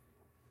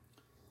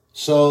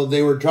 So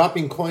they were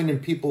dropping coin in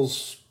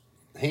people's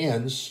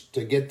hands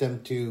to get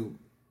them to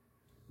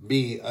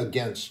be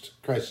against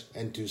Christ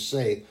and to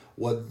say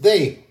what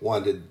they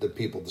wanted the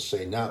people to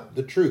say, not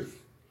the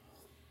truth.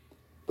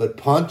 But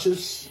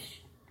Pontius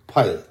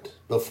Pilate,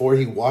 before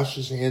he washed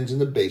his hands in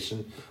the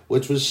basin,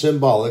 which was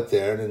symbolic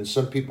there, and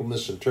some people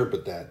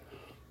misinterpret that,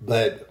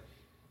 but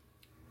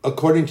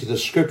according to the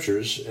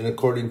scriptures and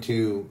according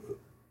to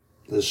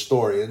the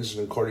historians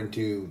and according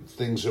to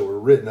things that were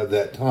written of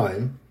that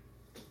time,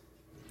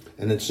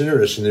 and it's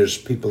interesting, there's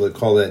people that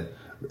call that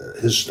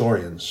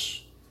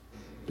historians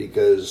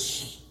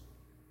because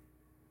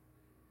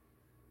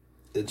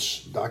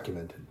it's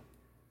documented.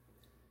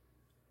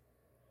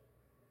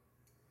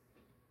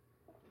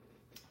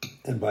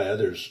 And by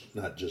others,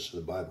 not just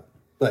the Bible.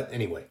 But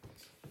anyway,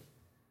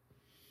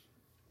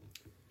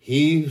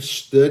 he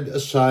stood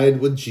aside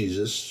with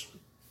Jesus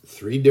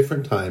 3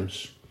 different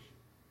times.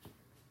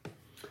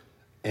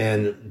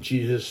 And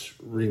Jesus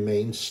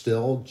remained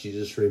still.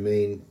 Jesus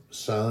remained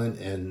silent.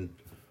 And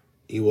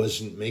he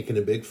wasn't making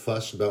a big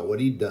fuss about what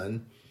he'd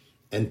done.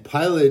 And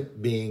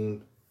Pilate,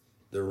 being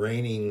the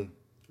reigning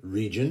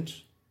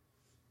regent,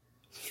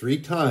 3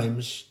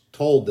 times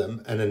told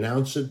them and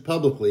announced it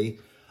publicly,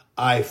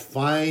 I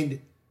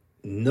find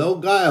no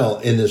guile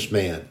in this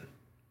man.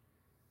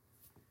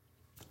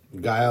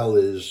 Guile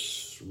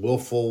is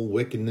willful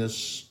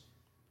wickedness,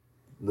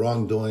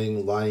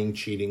 wrongdoing, lying,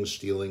 cheating,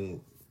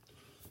 stealing.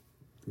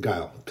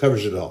 Guile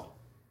covers it all.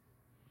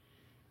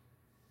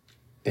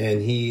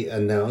 And he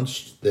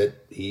announced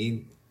that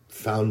he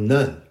found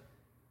none.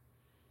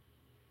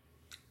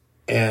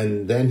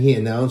 And then he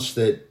announced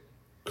that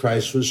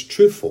Christ was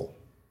truthful.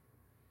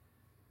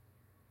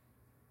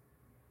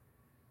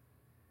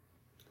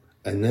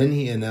 And then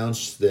he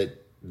announced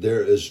that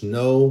there is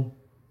no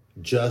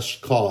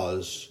just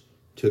cause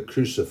to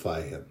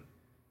crucify him.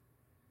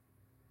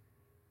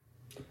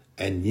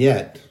 And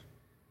yet,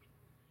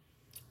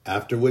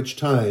 after which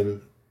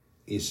time,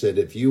 he said,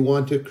 if you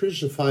want to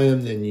crucify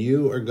him, then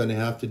you are going to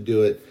have to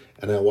do it.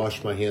 And I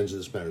wash my hands in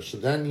this matter. So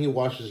then he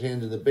washed his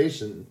hands in the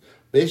basin.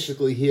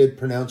 Basically, he had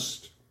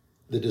pronounced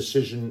the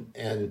decision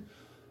and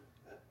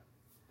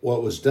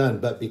what was done.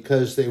 But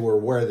because they were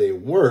where they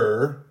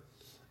were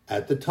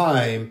at the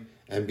time,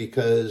 and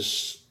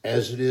because,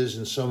 as it is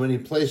in so many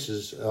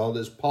places, all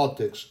this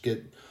politics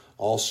get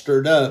all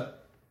stirred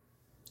up,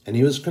 and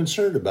he was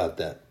concerned about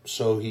that.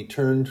 So he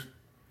turned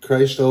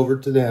Christ over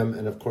to them,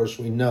 and of course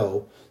we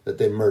know that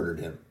they murdered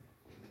him.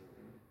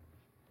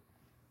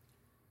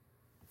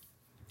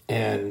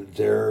 And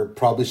there are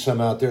probably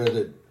some out there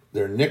that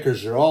their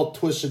knickers are all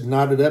twisted,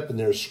 knotted up, and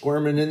they're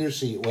squirming in their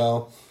seat.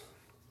 Well,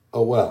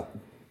 oh well.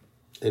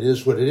 It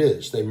is what it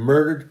is. They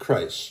murdered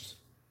Christ.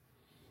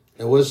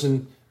 It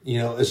wasn't,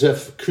 as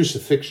if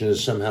crucifixion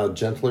is somehow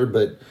gentler,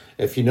 but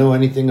if you know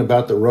anything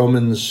about the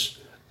Romans,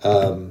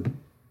 the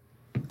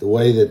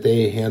way that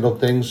they handled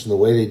things and the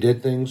way they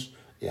did things,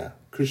 yeah,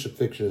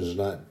 crucifixion is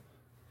not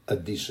a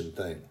decent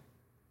thing.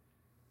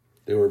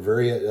 They were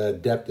very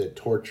adept at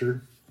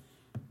torture.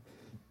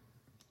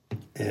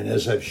 And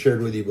as I've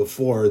shared with you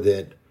before,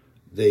 that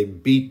they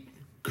beat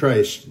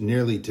Christ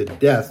nearly to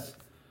death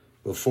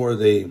before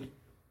they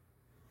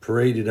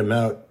paraded him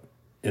out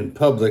in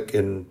public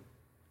and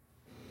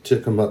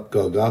took him up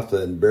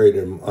Golgotha and buried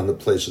him on the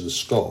place of the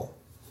skull,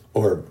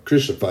 or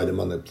crucified him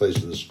on the place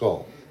of the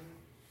skull,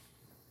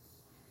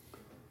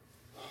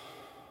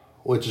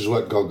 which is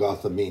what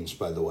Golgotha means,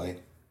 by the way.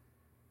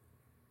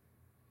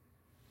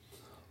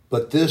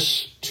 But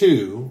this,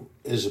 too,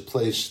 is a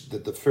place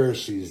that the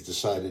Pharisees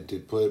decided to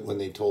put when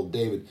they told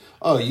David,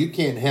 oh, you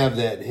can't have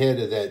that head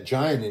of that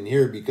giant in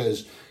here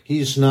because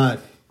he's not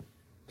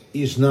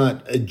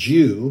a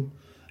Jew.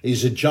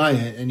 He's a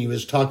giant, and he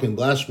was talking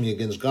blasphemy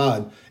against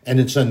God, and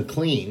it's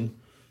unclean.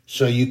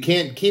 So you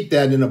can't keep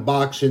that in a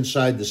box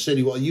inside the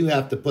city. Well, you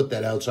have to put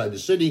that outside the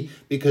city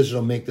because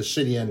it'll make the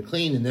city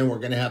unclean, and then we're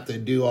going to have to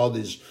do all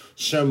these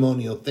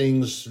ceremonial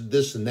things,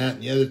 this and that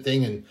and the other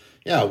thing. And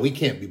yeah, we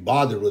can't be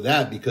bothered with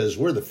that because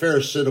we're the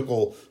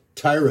Pharisaical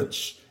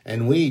tyrants,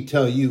 and we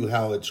tell you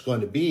how it's going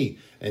to be.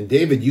 And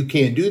David, you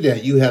can't do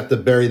that. You have to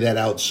bury that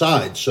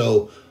outside.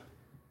 So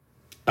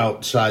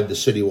outside the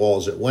city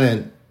walls it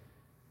went,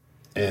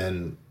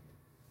 and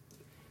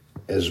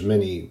as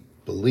many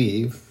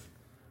believe,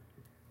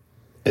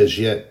 as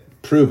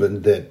yet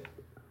proven, that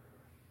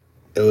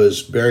it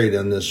was buried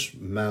on this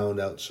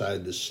mound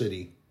outside the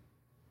city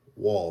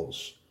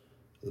walls,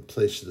 the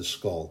place of the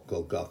skull,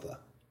 Golgotha.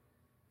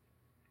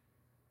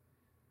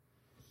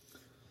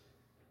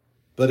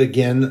 But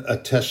again, a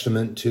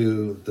testament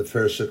to the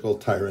Pharisaical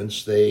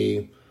tyrants.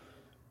 They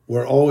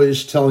were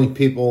always telling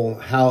people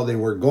how they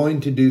were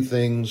going to do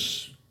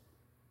things,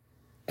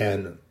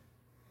 and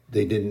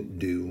they didn't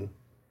do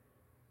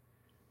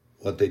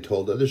what they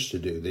told others to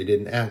do. They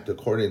didn't act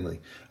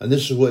accordingly. And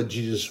this is what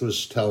Jesus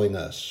was telling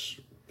us.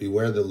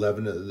 Beware the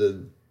leaven of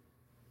the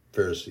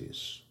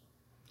Pharisees.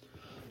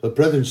 But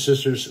brothers and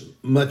sisters,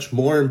 much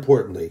more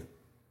importantly,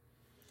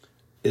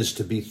 is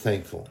to be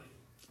thankful.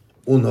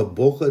 Una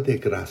boca de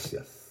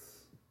gracias.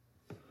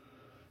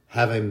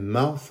 Have a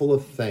mouthful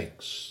of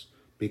thanks,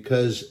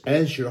 because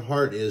as your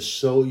heart is,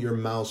 so your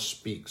mouth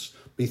speaks.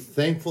 Be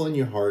thankful in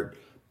your heart.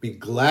 Be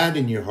glad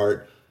in your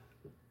heart.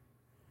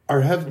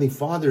 Our Heavenly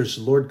Father is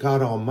the Lord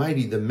God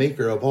Almighty, the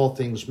maker of all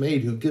things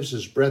made, who gives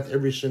us breath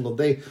every single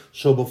day.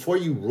 So before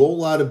you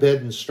roll out of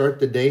bed and start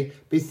the day,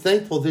 be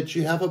thankful that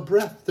you have a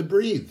breath to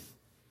breathe.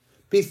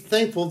 Be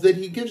thankful that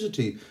He gives it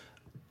to you.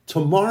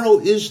 Tomorrow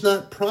is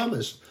not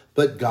promised,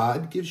 but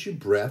God gives you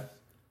breath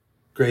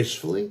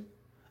gracefully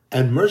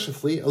and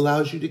mercifully,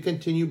 allows you to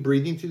continue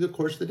breathing through the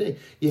course of the day.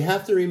 You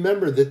have to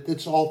remember that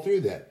it's all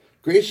through that.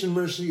 Grace and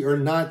mercy are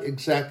not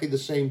exactly the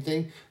same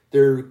thing.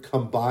 They're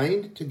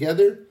combined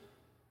together.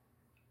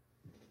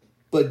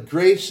 But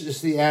grace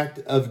is the act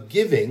of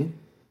giving,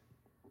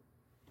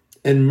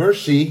 and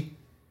mercy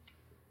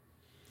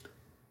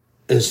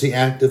is the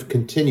act of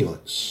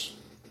continuance.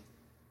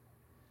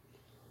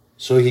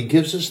 So He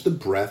gives us the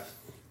breath,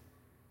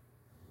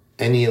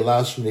 and He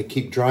allows me to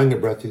keep drawing a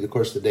breath through the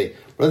course of the day.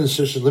 Brothers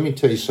and sisters, let me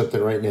tell you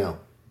something right now.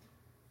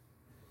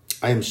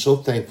 I am so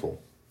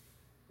thankful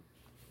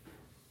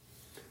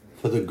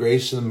for the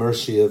grace and the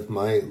mercy of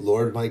my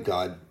Lord, my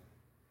God,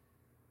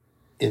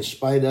 in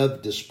spite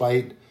of,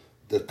 despite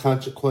the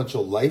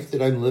consequential life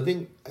that I'm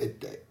living.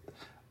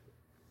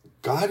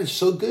 God is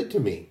so good to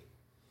me.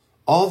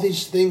 All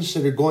these things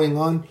that are going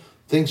on,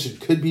 things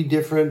that could be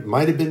different,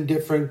 might have been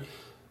different,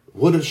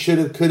 would have, should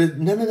have, could have,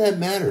 none of that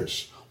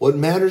matters. What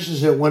matters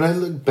is that when I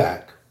look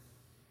back,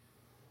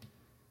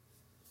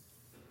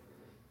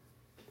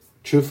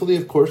 truthfully,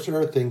 of course, there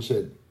are things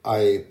that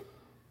I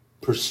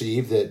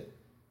perceive that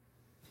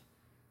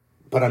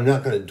but I'm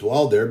not going to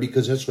dwell there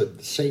because that's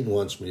what Satan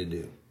wants me to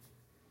do.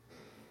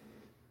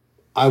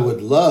 I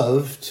would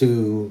love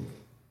to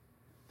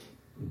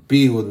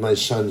be with my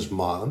son's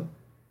mom.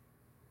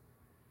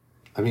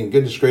 I mean,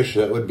 goodness gracious,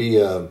 that would be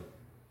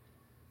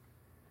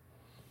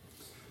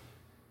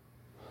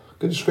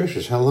goodness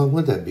gracious, how long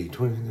would that be?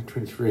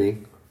 23.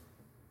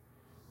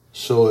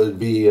 So it would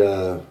be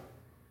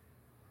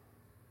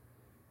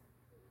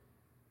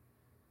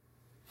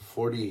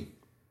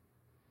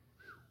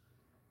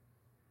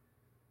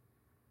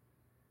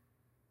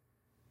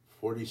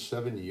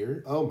 47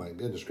 years? Oh my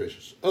goodness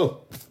gracious.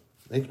 Oh,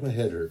 makes my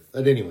head hurt.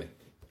 But anyway,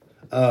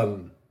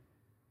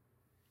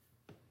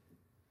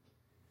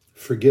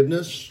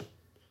 forgiveness,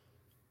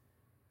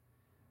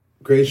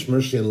 grace,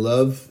 mercy, and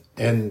love,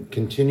 and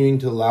continuing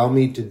to allow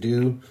me to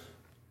do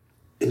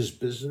his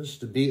business,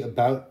 to be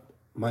about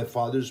my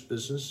Father's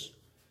business,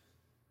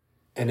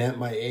 and at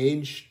my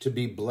age to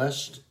be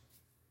blessed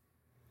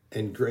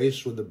and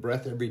graced with the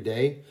breath every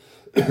day.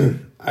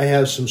 I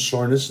have some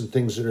soreness and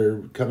things that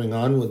are coming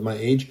on with my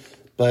age,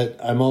 but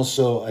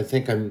I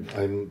think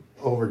I'm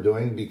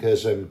overdoing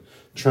because I'm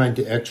trying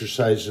to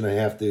exercise, and I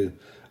have to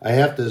I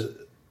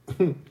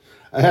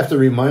have to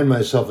remind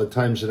myself at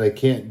times that I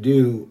can't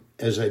do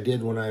as I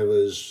did when I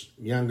was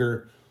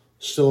younger,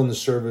 still in the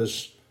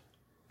service,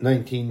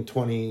 18,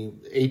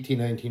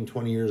 19,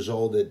 20 years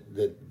old,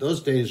 that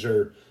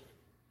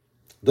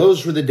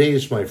those were the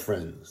days, my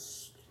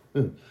friends.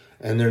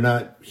 And they're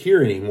not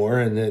here anymore,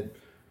 and that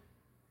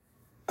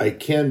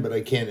but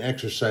I can't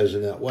exercise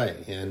in that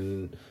way.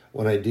 And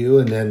when I do,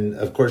 and then,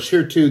 of course,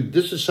 here too,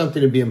 this is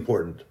something to be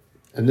important.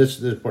 And this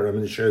is important. I'm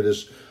going to share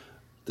this.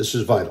 This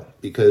is vital,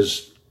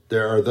 because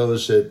there are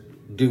those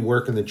that do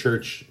work in the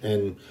church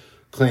and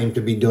claim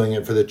to be doing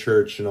it for the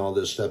church and all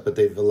this stuff, but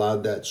they've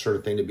allowed that sort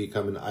of thing to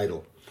become an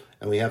idol.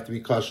 And we have to be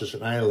cautious,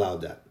 and I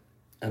allowed that.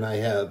 And I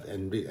have,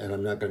 and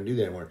I'm not going to do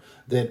that anymore.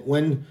 That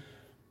when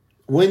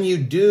you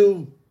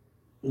do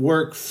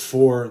work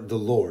for the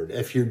Lord,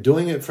 if you're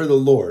doing it for the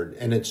Lord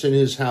and it's in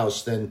his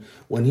house, then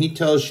when he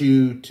tells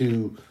you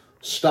to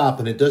stop,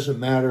 and it doesn't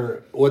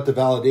matter what the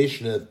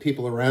validation of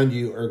people around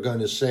you are going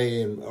to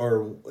say,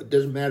 or it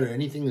doesn't matter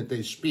anything that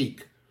they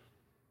speak,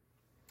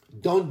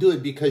 don't do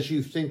it because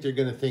you think they're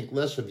going to think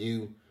less of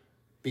you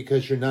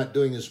because you're not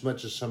doing as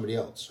much as somebody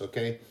else,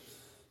 okay?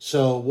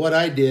 So what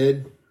I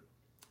did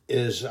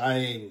is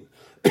I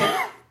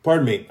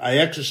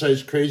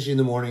exercised crazy in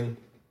the morning,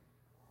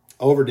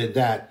 overdid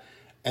that,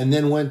 and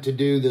then went to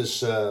do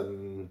this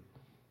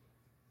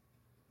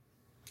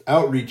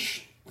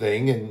outreach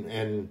thing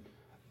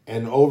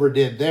and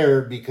overdid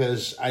there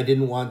because I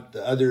didn't want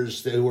the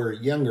others that were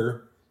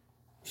younger,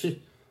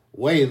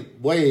 way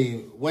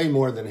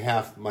more than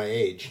half my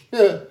age.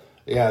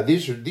 Yeah,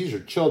 these are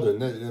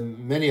children.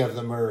 Many of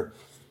them are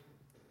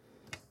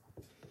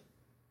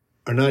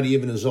not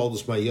even as old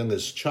as my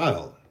youngest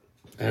child.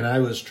 And I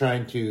was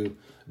trying to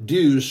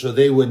do so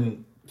they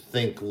wouldn't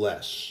think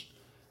less.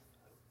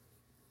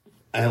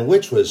 And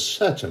which was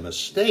such a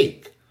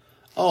mistake.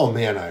 Oh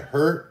man, I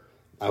hurt.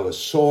 I was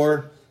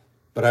sore,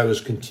 but I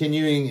was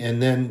continuing.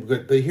 And then,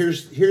 but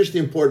here's the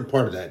important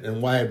part of that,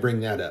 and why I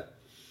bring that up,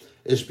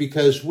 is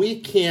because we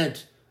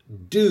can't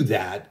do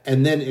that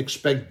and then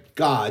expect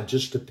God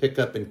just to pick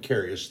up and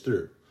carry us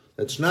through.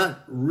 That's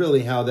not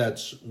really how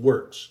that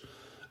works.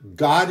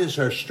 God is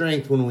our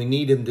strength when we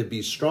need him to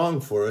be strong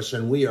for us,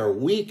 and we are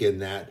weak in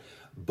that,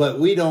 but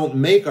we don't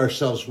make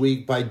ourselves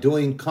weak by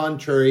doing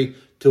contrary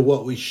to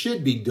what we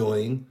should be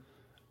doing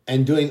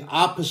and doing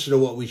opposite of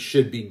what we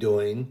should be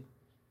doing,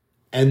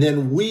 and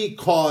then we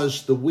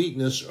cause the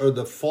weakness or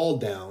the fall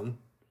down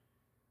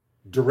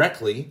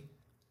directly,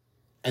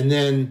 and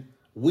then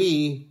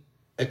we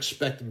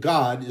expect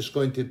God is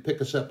going to pick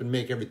us up and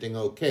make everything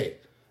okay.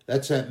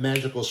 That's that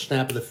magical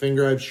snap of the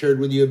finger I've shared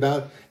with you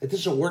about. It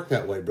doesn't work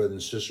that way, brothers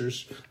and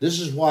sisters.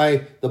 This is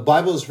why the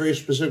Bible is very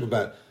specific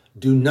about,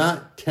 do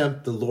not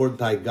tempt the Lord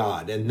thy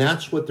God. And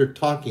that's what they're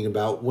talking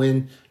about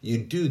when you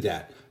do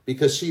that.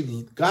 Because,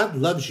 see, God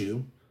loves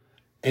you,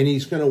 and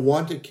he's going to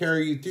want to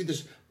carry you through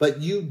this, but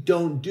you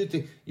don't do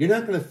things. You're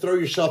not going to throw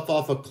yourself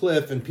off a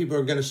cliff, and people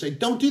are going to say,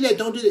 don't do that,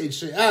 don't do that. You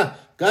say,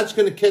 God's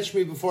going to catch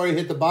me before I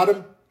hit the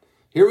bottom.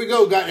 Here we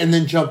go, God, and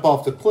then jump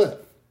off the cliff.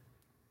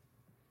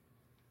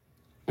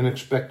 And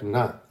expect him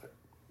not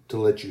to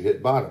let you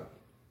hit bottom.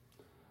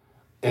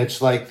 It's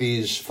like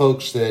these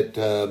folks that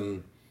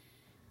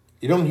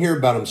you don't hear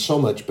about them so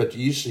much, but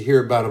you used to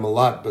hear about them a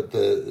lot. But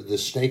the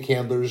snake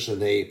handlers,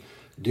 and they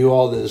do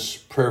all this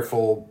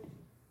prayerful,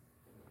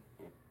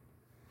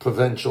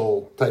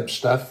 provincial type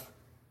stuff.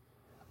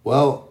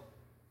 Well,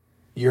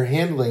 you're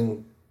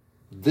handling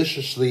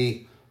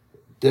viciously,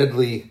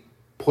 deadly,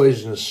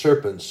 poisonous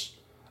serpents,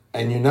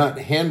 and you're not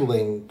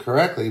handling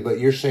correctly, but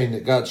you're saying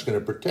that God's going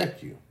to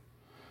protect you,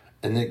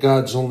 and that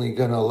God's only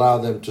going to allow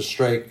them to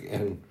strike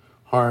and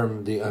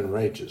harm the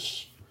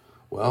unrighteous.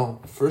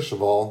 Well, first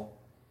of all,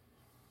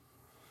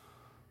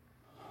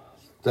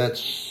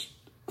 that's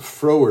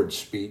froward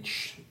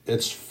speech.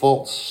 It's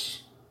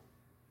false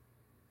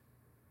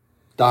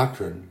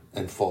doctrine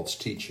and false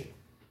teaching.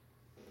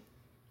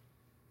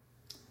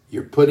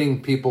 You're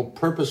putting people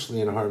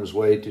purposely in harm's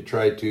way to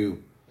try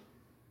to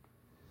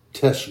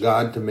test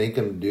God to make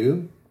him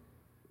do.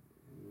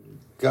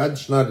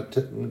 God's not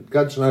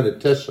a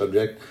test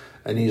subject,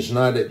 and he's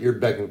not at your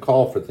beck and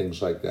call for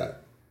things like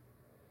that.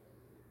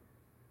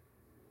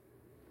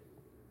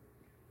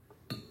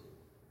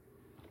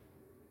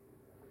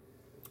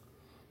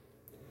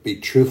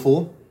 Be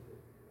truthful,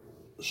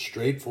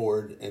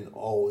 straightforward, and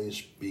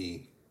always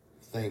be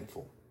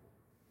thankful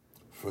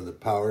for the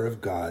power of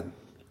God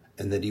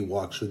and that he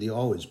walks with you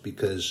always,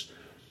 because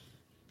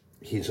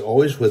he's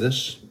always with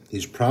us.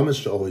 He's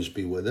promised to always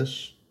be with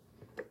us,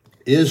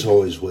 is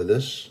always with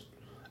us,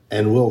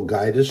 and will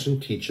guide us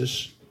and teach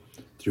us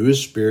through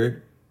his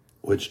Spirit,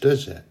 which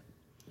does that.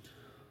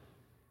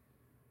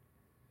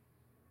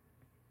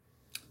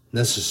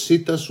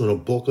 Necesitas una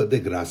boca de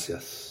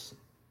gracias.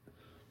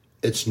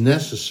 It's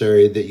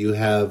necessary that you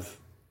have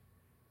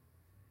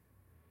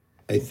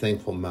a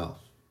thankful mouth.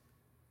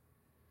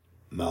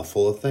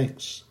 Mouthful of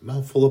thanks,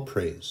 mouthful of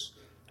praise.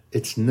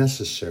 It's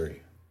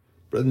necessary.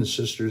 Brothers and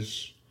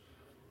sisters,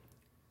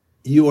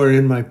 you are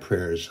in my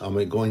prayers on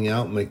my going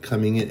out and my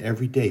coming in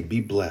every day.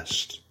 Be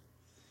blessed.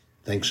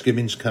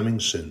 Thanksgiving's coming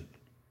soon.